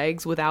their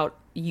legs without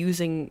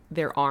using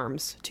their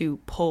arms to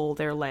pull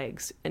their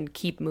legs and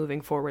keep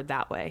moving forward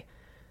that way.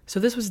 So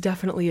this was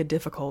definitely a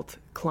difficult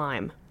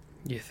climb.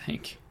 You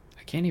think?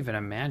 I can't even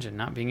imagine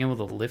not being able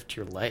to lift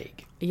your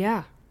leg.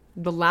 Yeah.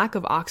 The lack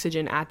of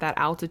oxygen at that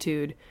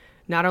altitude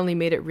not only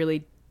made it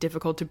really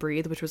difficult to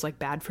breathe, which was like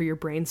bad for your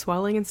brain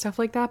swelling and stuff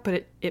like that,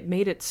 but it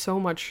made it so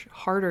much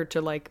harder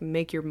to like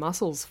make your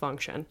muscles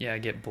function. Yeah,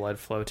 get blood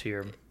flow to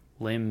your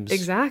limbs.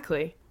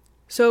 Exactly.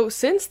 So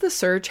since the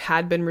search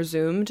had been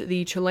resumed,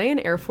 the Chilean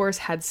Air Force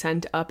had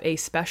sent up a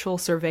special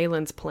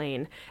surveillance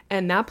plane,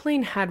 and that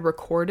plane had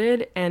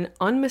recorded an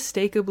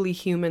unmistakably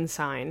human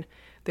sign.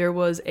 There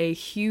was a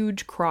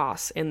huge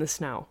cross in the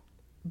snow.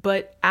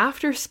 But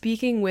after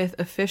speaking with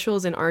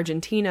officials in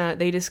Argentina,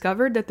 they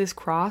discovered that this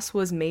cross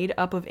was made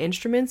up of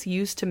instruments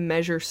used to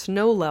measure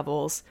snow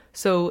levels,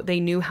 so they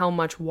knew how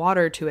much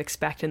water to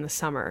expect in the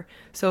summer.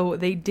 So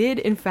they did,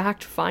 in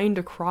fact, find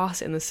a cross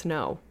in the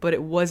snow, but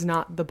it was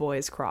not the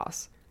boys'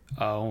 cross.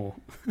 Oh.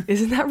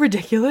 Isn't that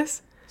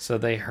ridiculous? So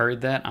they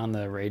heard that on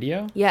the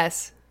radio?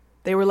 Yes.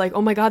 They were like,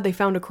 oh my God, they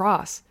found a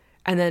cross.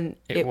 And then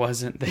it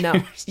wasn't there.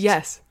 No.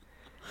 Yes.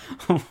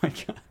 Oh my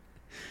God.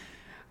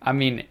 I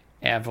mean,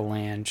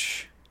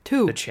 Avalanche,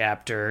 2. The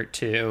chapter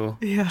 2,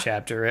 Yeah.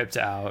 Chapter ripped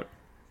out,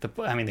 the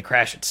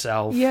crash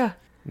itself. Yeah.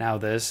 Now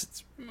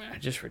this,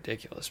 it's just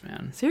ridiculous,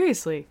 man.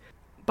 Seriously.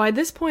 By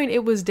this point,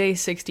 it was day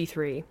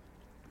 63.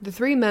 The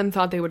 3 men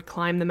thought they would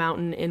climb the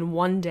mountain in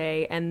one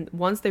day, and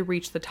once they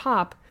reached the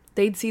top,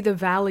 they'd see the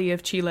valley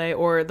of Chile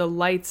or the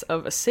lights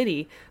of a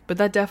city, but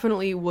that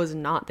definitely was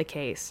not the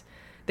case.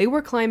 They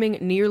were climbing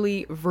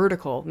nearly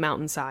vertical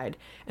mountainside,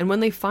 and when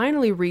they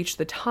finally reached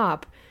the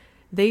top,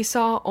 they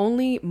saw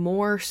only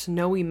more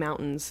snowy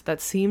mountains that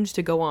seemed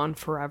to go on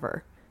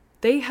forever.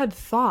 They had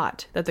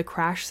thought that the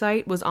crash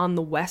site was on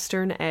the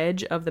western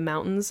edge of the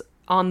mountains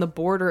on the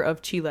border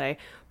of Chile,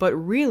 but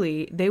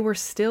really they were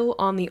still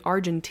on the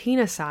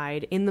Argentina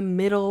side in the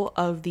middle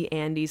of the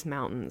Andes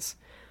Mountains.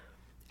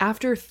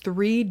 After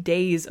 3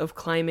 days of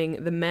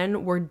climbing, the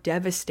men were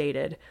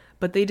devastated,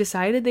 but they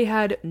decided they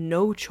had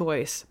no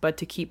choice but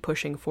to keep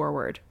pushing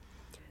forward.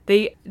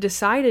 They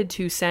decided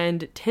to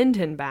send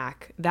Tintin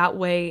back. That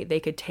way they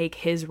could take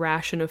his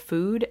ration of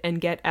food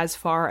and get as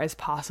far as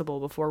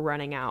possible before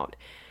running out.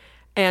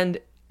 And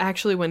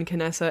actually, when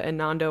Canessa and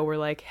Nando were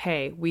like,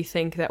 hey, we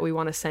think that we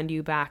want to send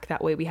you back,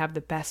 that way we have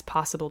the best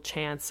possible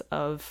chance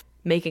of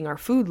making our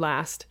food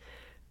last,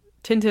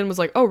 Tintin was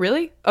like, oh,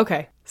 really?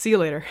 Okay, see you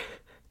later.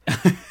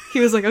 He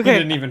was like, okay. He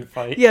didn't even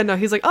fight. Yeah, no,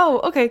 he's like, oh,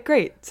 okay,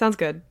 great, sounds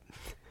good.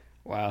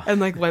 Wow. And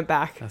like went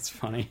back. That's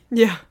funny.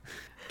 Yeah.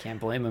 Can't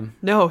blame him.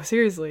 No,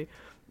 seriously.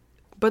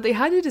 But they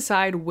had to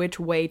decide which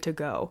way to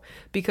go,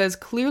 because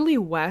clearly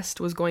west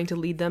was going to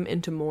lead them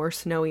into more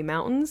snowy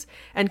mountains,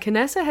 and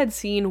Canessa had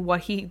seen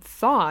what he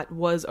thought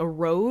was a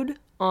road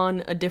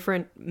on a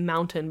different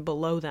mountain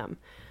below them.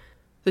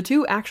 The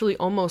two actually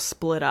almost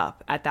split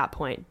up at that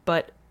point,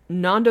 but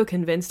Nando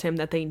convinced him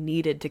that they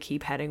needed to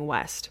keep heading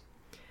west.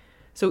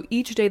 So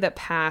each day that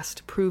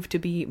passed proved to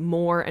be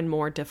more and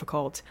more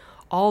difficult.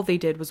 All they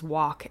did was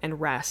walk and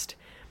rest.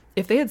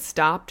 If they had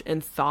stopped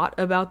and thought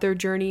about their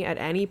journey at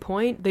any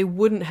point, they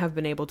wouldn't have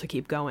been able to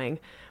keep going.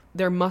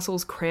 Their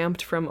muscles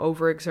cramped from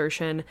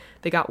overexertion.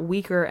 They got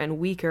weaker and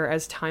weaker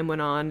as time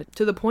went on,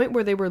 to the point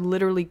where they were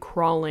literally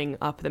crawling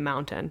up the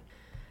mountain.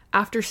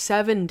 After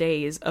 7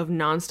 days of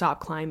nonstop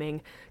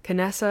climbing,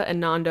 Canessa and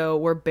Nando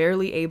were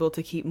barely able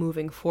to keep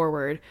moving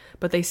forward,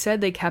 but they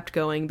said they kept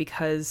going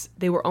because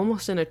they were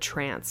almost in a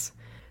trance.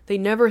 They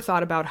never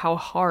thought about how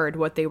hard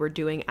what they were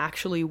doing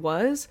actually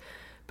was,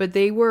 but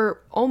they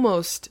were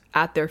almost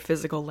at their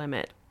physical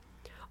limit.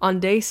 On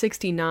day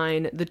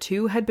 69, the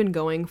two had been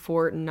going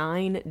for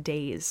 9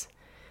 days.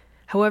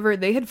 However,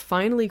 they had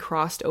finally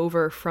crossed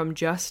over from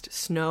just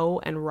snow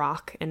and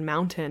rock and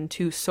mountain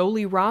to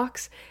solely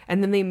rocks,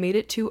 and then they made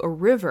it to a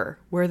river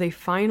where they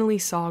finally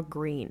saw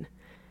green.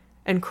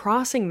 And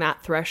crossing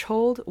that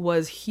threshold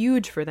was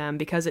huge for them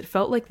because it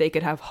felt like they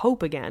could have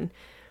hope again.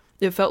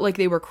 It felt like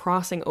they were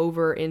crossing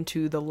over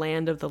into the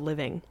land of the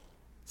living.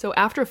 So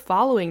after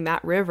following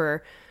that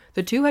river,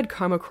 the two had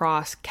come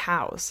across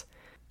cows,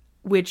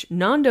 which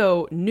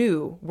Nando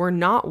knew were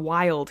not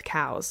wild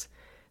cows.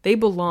 They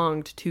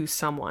belonged to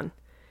someone.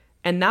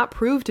 And that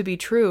proved to be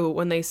true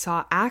when they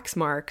saw axe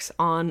marks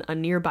on a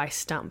nearby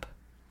stump.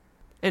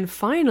 And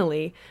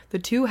finally, the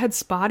two had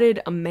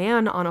spotted a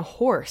man on a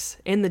horse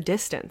in the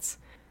distance.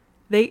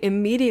 They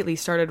immediately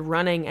started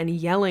running and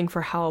yelling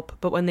for help,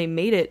 but when they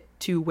made it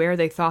to where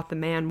they thought the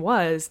man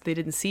was, they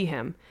didn't see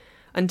him,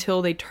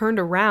 until they turned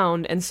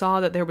around and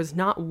saw that there was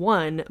not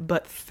one,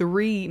 but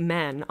 3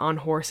 men on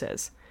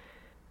horses.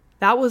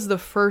 That was the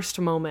first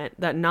moment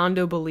that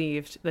Nando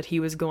believed that he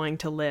was going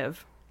to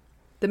live.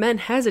 The men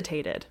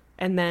hesitated,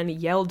 and then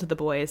yelled to the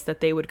boys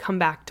that they would come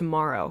back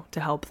tomorrow to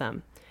help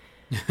them.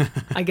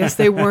 I guess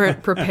they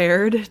weren't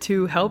prepared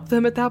to help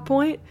them at that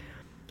point.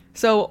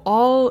 So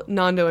all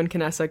Nando and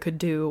Canessa could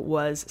do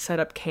was set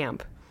up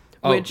camp.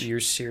 Which, oh, you're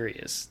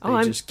serious?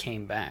 They just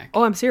came back.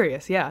 Oh, I'm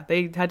serious, yeah.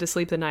 They had to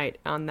sleep the night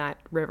on that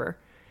river.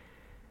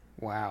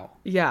 Wow.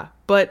 Yeah,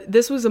 but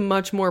this was a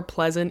much more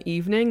pleasant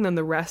evening than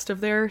the rest of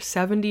their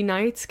 70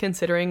 nights,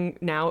 considering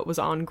now it was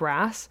on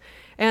grass.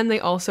 And they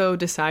also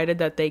decided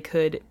that they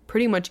could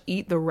pretty much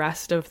eat the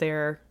rest of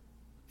their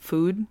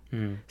food.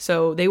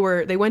 So they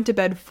went to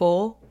bed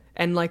full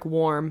and like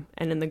warm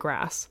and in the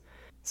grass.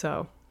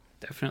 So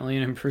definitely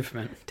an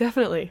improvement.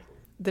 Definitely.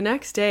 The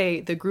next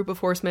day, the group of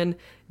horsemen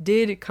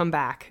did come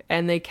back,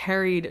 and they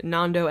carried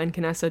Nando and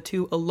Canessa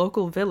to a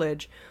local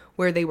village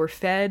where they were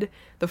fed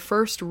the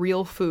first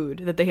real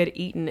food that they had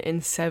eaten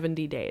in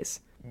 70 days.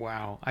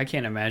 Wow. I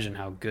can't imagine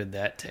how good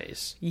that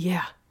tastes.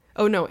 Yeah.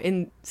 Oh no,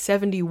 in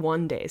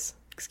 71 days.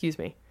 Excuse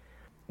me.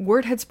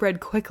 Word had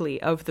spread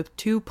quickly of the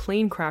 2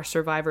 plane crash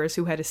survivors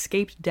who had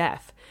escaped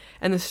death,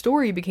 and the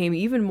story became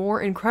even more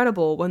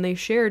incredible when they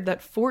shared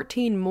that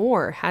 14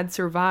 more had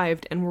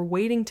survived and were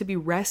waiting to be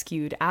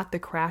rescued at the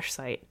crash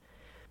site.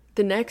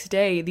 The next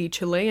day, the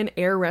Chilean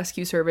Air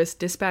Rescue Service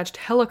dispatched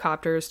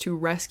helicopters to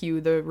rescue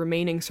the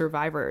remaining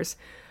survivors.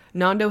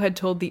 Nando had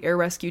told the air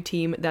rescue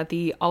team that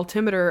the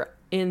altimeter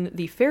in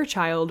the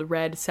Fairchild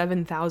read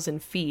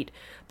 7,000 feet,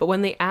 but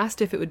when they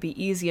asked if it would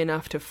be easy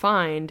enough to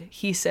find,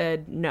 he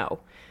said no.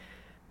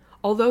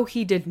 Although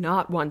he did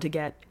not want to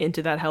get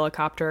into that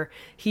helicopter,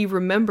 he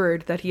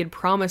remembered that he had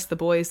promised the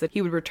boys that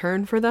he would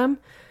return for them.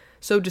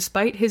 So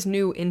despite his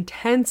new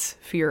intense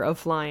fear of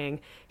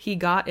flying, he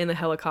got in the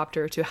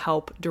helicopter to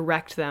help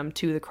direct them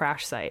to the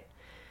crash site.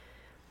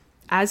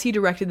 As he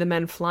directed the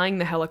men flying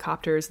the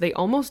helicopters, they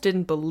almost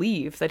didn't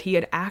believe that he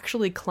had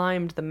actually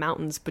climbed the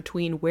mountains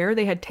between where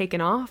they had taken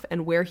off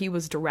and where he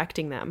was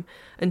directing them,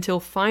 until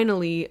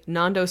finally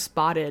Nando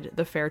spotted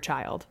the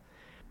Fairchild.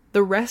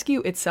 The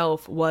rescue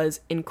itself was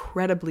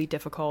incredibly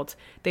difficult.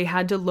 They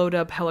had to load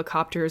up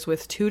helicopters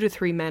with 2 to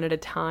 3 men at a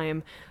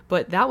time,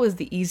 but that was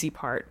the easy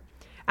part.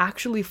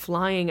 Actually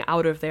flying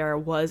out of there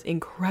was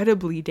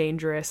incredibly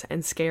dangerous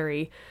and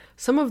scary.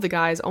 Some of the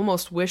guys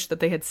almost wished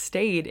that they had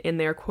stayed in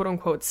their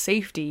quote-unquote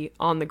safety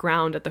on the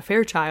ground at the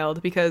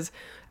Fairchild, because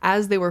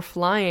as they were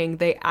flying,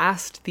 they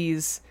asked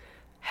these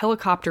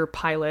helicopter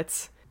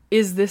pilots,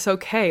 is this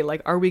okay?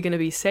 Like, are we going to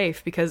be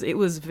safe? Because it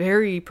was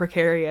very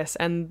precarious,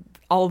 and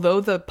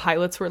although the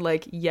pilots were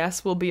like,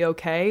 yes, we'll be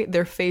okay,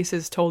 their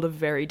faces told a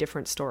very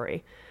different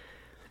story.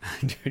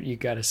 Dude, you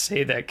gotta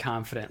say that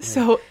confidently.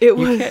 So it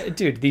was...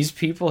 Dude, these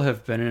people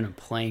have been in a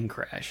plane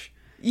crash.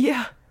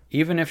 Yeah.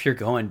 Even if you're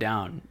going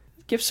down,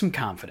 give some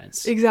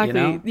confidence. Exactly.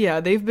 You know? Yeah,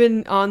 they've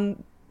been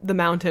on the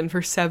mountain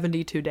for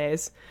 72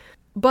 days.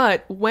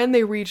 But when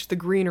they reached the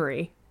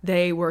greenery,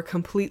 they were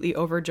completely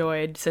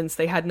overjoyed since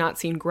they had not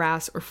seen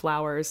grass or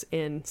flowers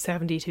in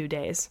 72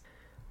 days.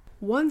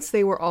 Once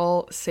they were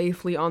all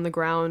safely on the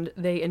ground,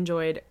 they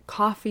enjoyed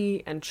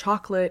coffee and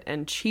chocolate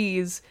and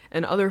cheese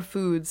and other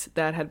foods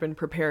that had been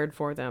prepared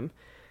for them.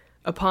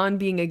 Upon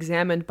being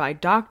examined by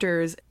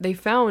doctors, they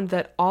found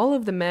that all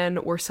of the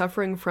men were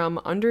suffering from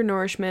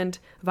undernourishment,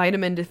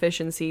 vitamin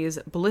deficiencies,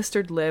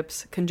 blistered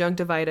lips,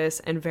 conjunctivitis,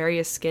 and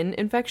various skin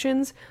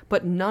infections,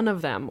 but none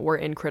of them were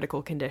in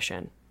critical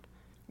condition.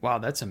 Wow,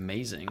 that's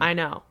amazing. I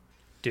know.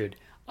 Dude,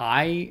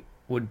 I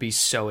would be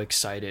so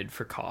excited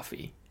for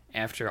coffee.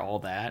 After all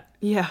that,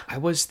 yeah, I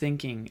was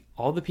thinking,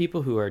 all the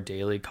people who are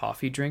daily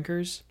coffee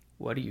drinkers,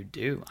 what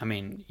do? I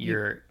mean,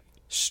 you're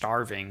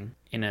starving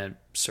in a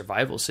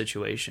survival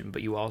situation,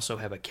 but you also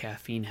have a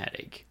caffeine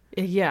headache.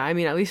 Yeah, I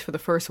mean, at least for the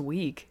first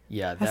week.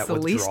 Yeah, that's that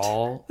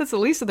withdrawal. That's the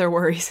least of their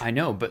worries. I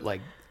know, but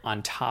like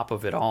on top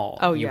of it all,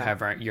 you're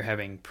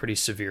having pretty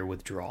severe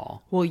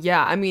withdrawal. Well,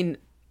 yeah, I mean,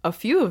 a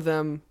few of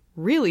them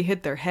really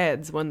hit their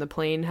heads when the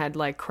plane had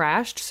like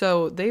crashed,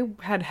 so they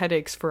had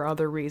headaches for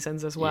other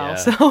reasons as well.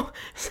 Yeah.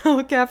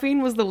 So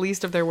caffeine was the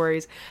least of their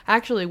worries.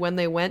 Actually, when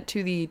they went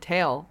to the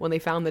tail, when they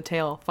found the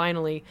tail,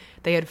 finally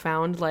they had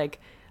found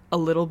like a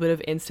little bit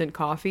of instant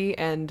coffee,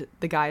 and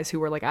the guys who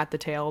were like at the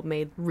tail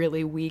made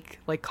really weak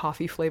like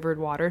coffee flavored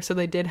water, so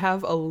they did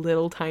have a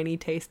little tiny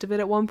taste of it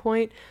at one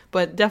point,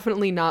 but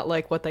definitely not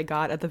like what they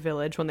got at the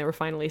village when they were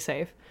finally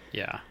safe.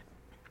 Yeah.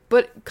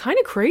 But kind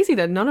of crazy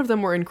that none of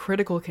them were in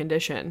critical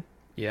condition.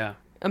 Yeah.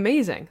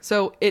 Amazing.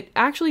 So it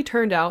actually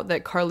turned out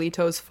that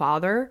Carlito's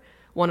father,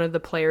 one of the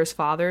players'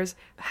 fathers,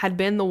 had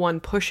been the one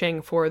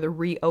pushing for the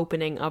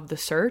reopening of the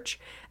search,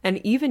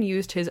 and even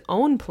used his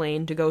own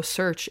plane to go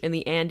search in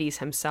the Andes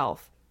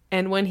himself.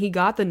 And when he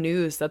got the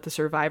news that the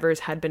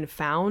survivors had been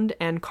found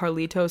and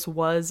Carlitos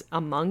was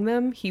among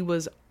them, he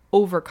was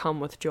overcome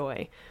with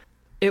joy.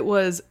 It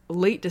was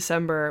late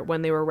December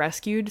when they were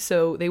rescued,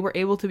 so they were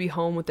able to be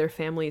home with their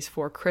families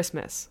for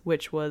Christmas,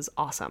 which was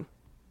awesome.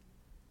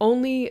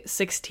 Only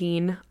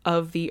 16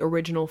 of the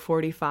original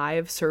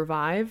 45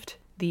 survived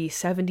the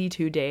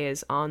 72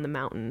 days on the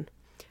mountain.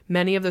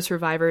 Many of the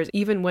survivors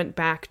even went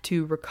back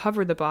to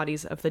recover the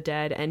bodies of the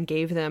dead and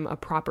gave them a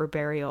proper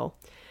burial.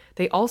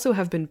 They also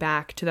have been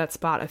back to that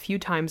spot a few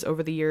times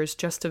over the years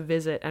just to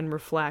visit and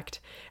reflect,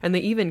 and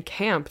they even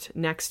camped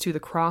next to the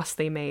cross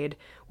they made,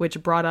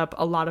 which brought up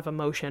a lot of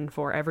emotion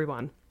for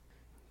everyone.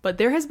 But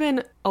there has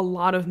been a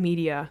lot of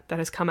media that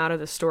has come out of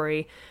the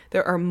story.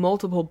 There are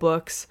multiple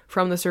books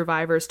from the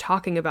survivors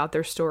talking about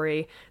their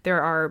story.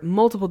 There are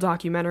multiple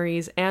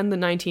documentaries and the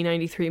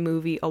 1993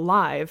 movie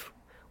Alive,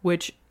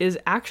 which is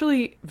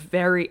actually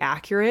very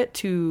accurate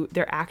to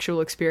their actual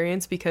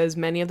experience because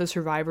many of the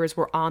survivors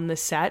were on the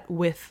set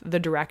with the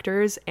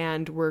directors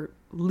and were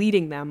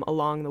leading them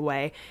along the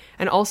way.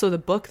 And also the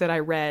book that I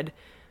read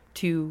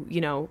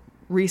to,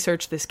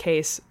 research this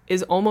case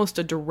is almost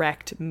a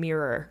direct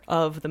mirror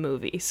of the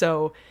movie.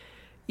 So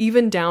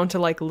even down to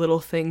like little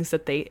things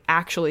that they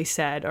actually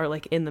said are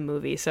like in the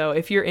movie. So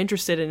if you're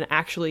interested in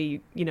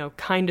actually,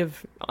 kind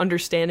of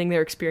understanding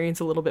their experience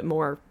a little bit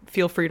more,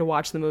 feel free to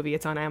watch the movie.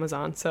 It's on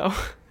Amazon. So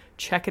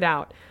check it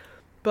out.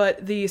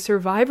 But the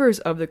survivors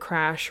of the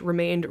crash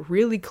remained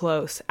really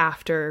close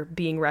after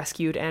being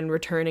rescued and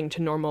returning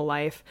to normal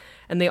life.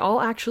 And they all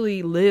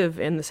actually live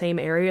in the same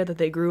area that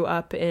they grew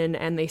up in,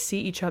 and they see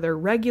each other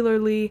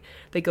regularly.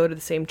 They go to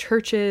the same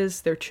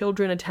churches. Their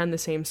children attend the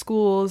same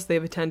schools.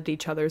 They've attended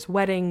each other's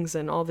weddings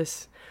and all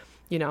this,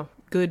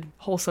 good,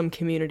 wholesome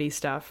community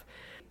stuff.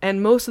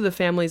 And most of the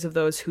families of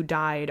those who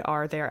died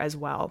are there as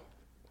well.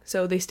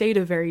 So they stayed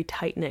a very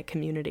tight-knit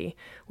community,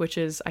 which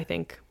is, I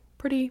think,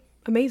 pretty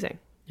amazing.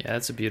 Yeah,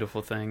 that's a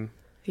beautiful thing.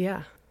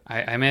 Yeah.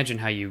 I imagine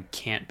how you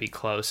can't be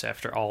close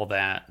after all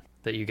that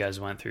you guys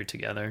went through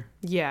together.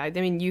 Yeah, I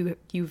mean,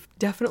 you've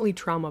definitely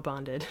trauma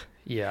bonded.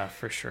 Yeah,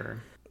 for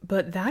sure.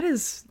 But that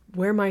is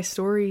where my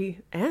story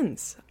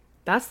ends.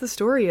 That's the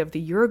story of the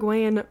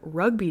Uruguayan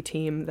rugby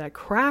team that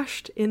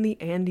crashed in the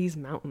Andes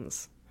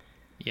Mountains.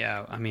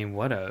 Yeah, I mean,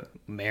 what a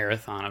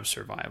marathon of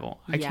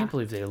survival. I Yeah. can't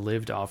believe they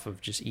lived off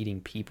of just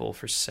eating people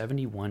for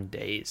 71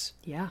 days.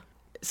 Yeah.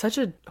 Such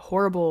a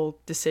horrible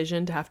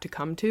decision to have to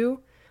come to,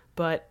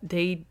 but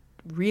they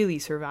really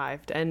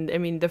survived. And I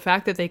mean, the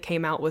fact that they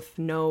came out with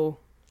no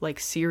like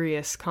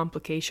serious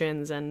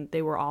complications and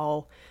they were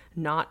all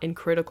not in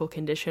critical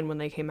condition when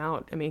they came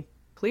out. I mean,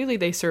 clearly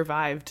they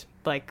survived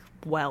like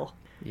well.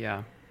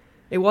 Yeah.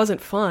 It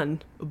wasn't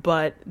fun,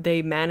 but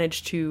they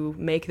managed to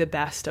make the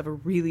best of a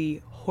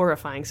really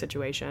horrifying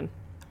situation.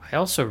 I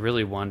also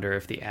really wonder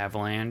if the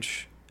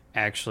avalanche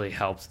actually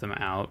helped them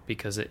out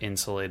because it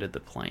insulated the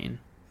plane.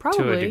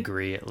 Probably. To a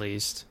degree, at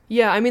least.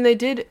 Yeah, I mean, they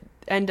did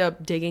end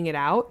up digging it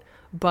out,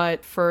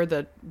 but for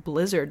the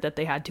blizzard that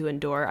they had to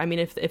endure, I mean,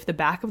 if the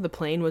back of the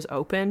plane was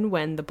open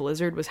when the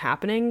blizzard was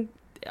happening,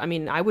 I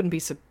mean, I wouldn't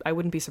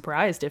be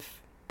surprised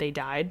if they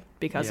died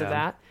because of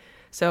that.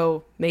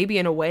 So maybe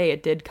in a way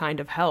it did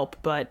kind of help,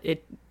 but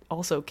it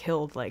also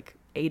killed like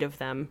 8 of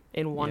them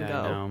in one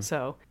go.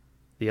 So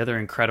the other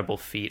incredible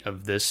feat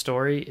of this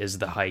story is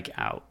the hike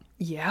out.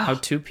 Yeah. How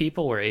 2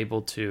 people were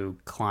able to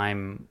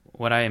climb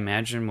what I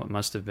imagine what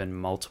must have been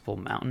multiple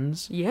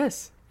mountains.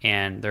 Yes.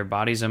 And their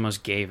bodies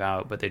almost gave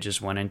out, but they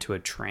just went into a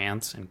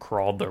trance and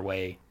crawled their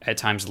way, at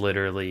times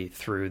literally,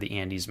 through the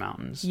Andes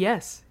Mountains.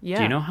 Yes. Yeah.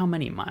 Do you know how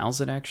many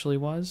miles it actually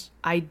was?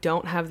 I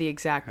don't have the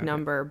exact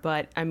number,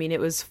 but I mean, it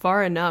was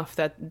far enough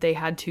that they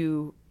had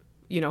to,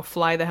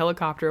 fly the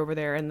helicopter over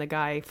there, and the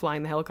guy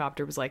flying the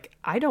helicopter was like,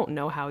 I don't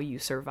know how you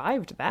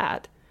survived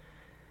that.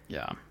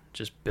 Yeah,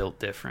 just built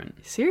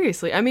different.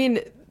 Seriously. I mean,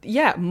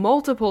 yeah,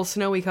 multiple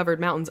snowy covered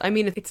mountains. I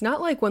mean, it's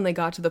not like when they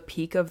got to the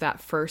peak of that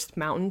first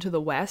mountain to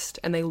the west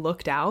and they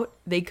looked out,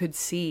 they could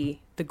see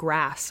the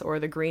grass or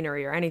the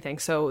greenery or anything.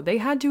 So they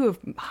had to have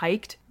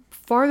hiked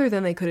farther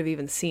than they could have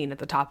even seen at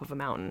the top of a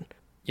mountain.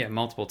 Yeah,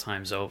 multiple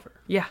times over.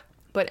 Yeah.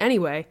 But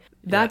anyway,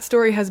 that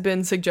story has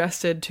been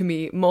suggested to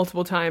me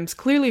multiple times,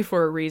 clearly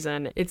for a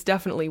reason. It's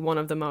definitely one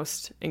of the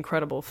most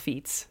incredible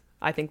feats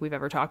I think we've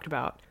ever talked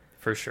about.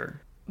 For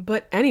sure.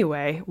 But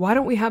anyway, why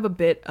don't we have a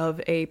bit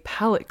of a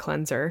palate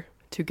cleanser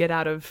to get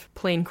out of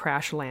plane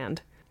crash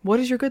land? What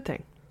is your good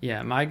thing?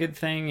 Yeah, my good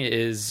thing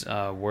is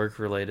work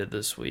related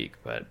this week,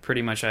 but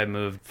pretty much I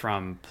moved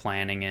from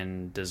planning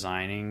and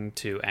designing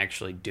to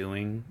actually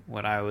doing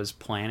what I was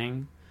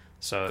planning.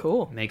 So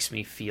cool. It makes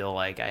me feel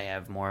like I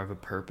have more of a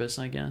purpose,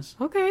 I guess.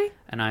 Okay.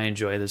 And I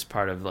enjoy this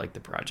part of like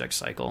the project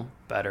cycle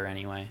better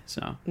anyway.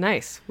 So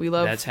nice.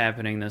 That's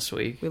happening this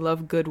week. We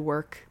love good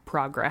work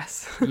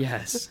progress.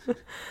 Yes.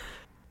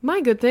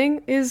 My good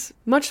thing is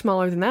much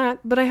smaller than that,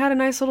 but I had a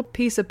nice little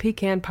piece of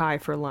pecan pie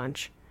for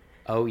lunch.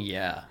 Oh,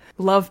 yeah.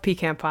 Love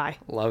pecan pie.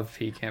 Love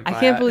pecan pie. I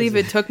can't believe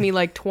it took me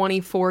like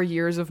 24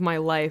 years of my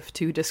life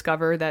to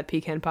discover that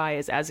pecan pie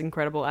is as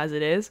incredible as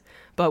it is.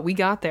 But we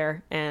got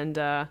there, and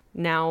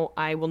now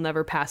I will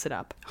never pass it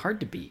up. Hard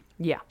to beat.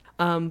 Yeah.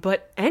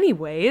 But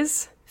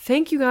anyways,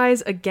 thank you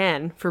guys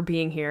again for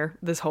being here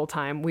this whole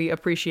time. We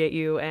appreciate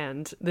you,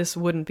 and this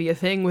wouldn't be a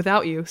thing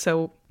without you.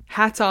 So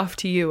hats off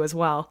to you as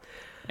well.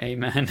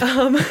 Amen.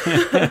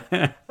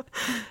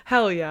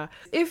 Hell yeah.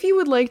 If you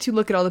would like to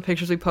look at all the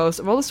pictures we post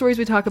of all the stories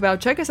we talk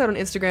about, check us out on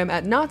Instagram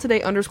at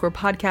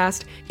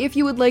nottoday_podcast. If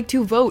you would like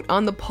to vote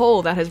on the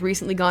poll that has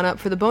recently gone up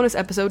for the bonus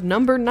episode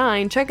number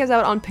 9, check us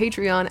out on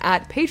Patreon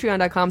at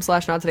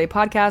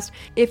patreon.com/nottodaypodcast.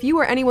 If you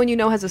or anyone you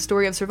know has a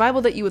story of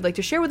survival that you would like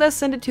to share with us,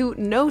 send it to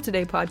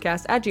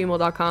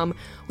notodaypodcast@gmail.com.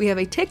 We have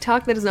a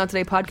TikTok that is Not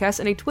Today Podcast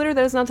and a Twitter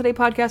that is Not Today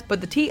Podcast, but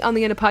the T on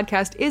the end of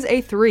podcast is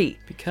a 3.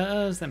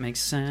 Because that makes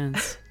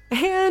sense.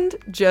 And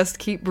just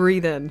keep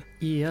breathing.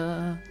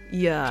 Yeah.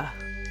 Yeah.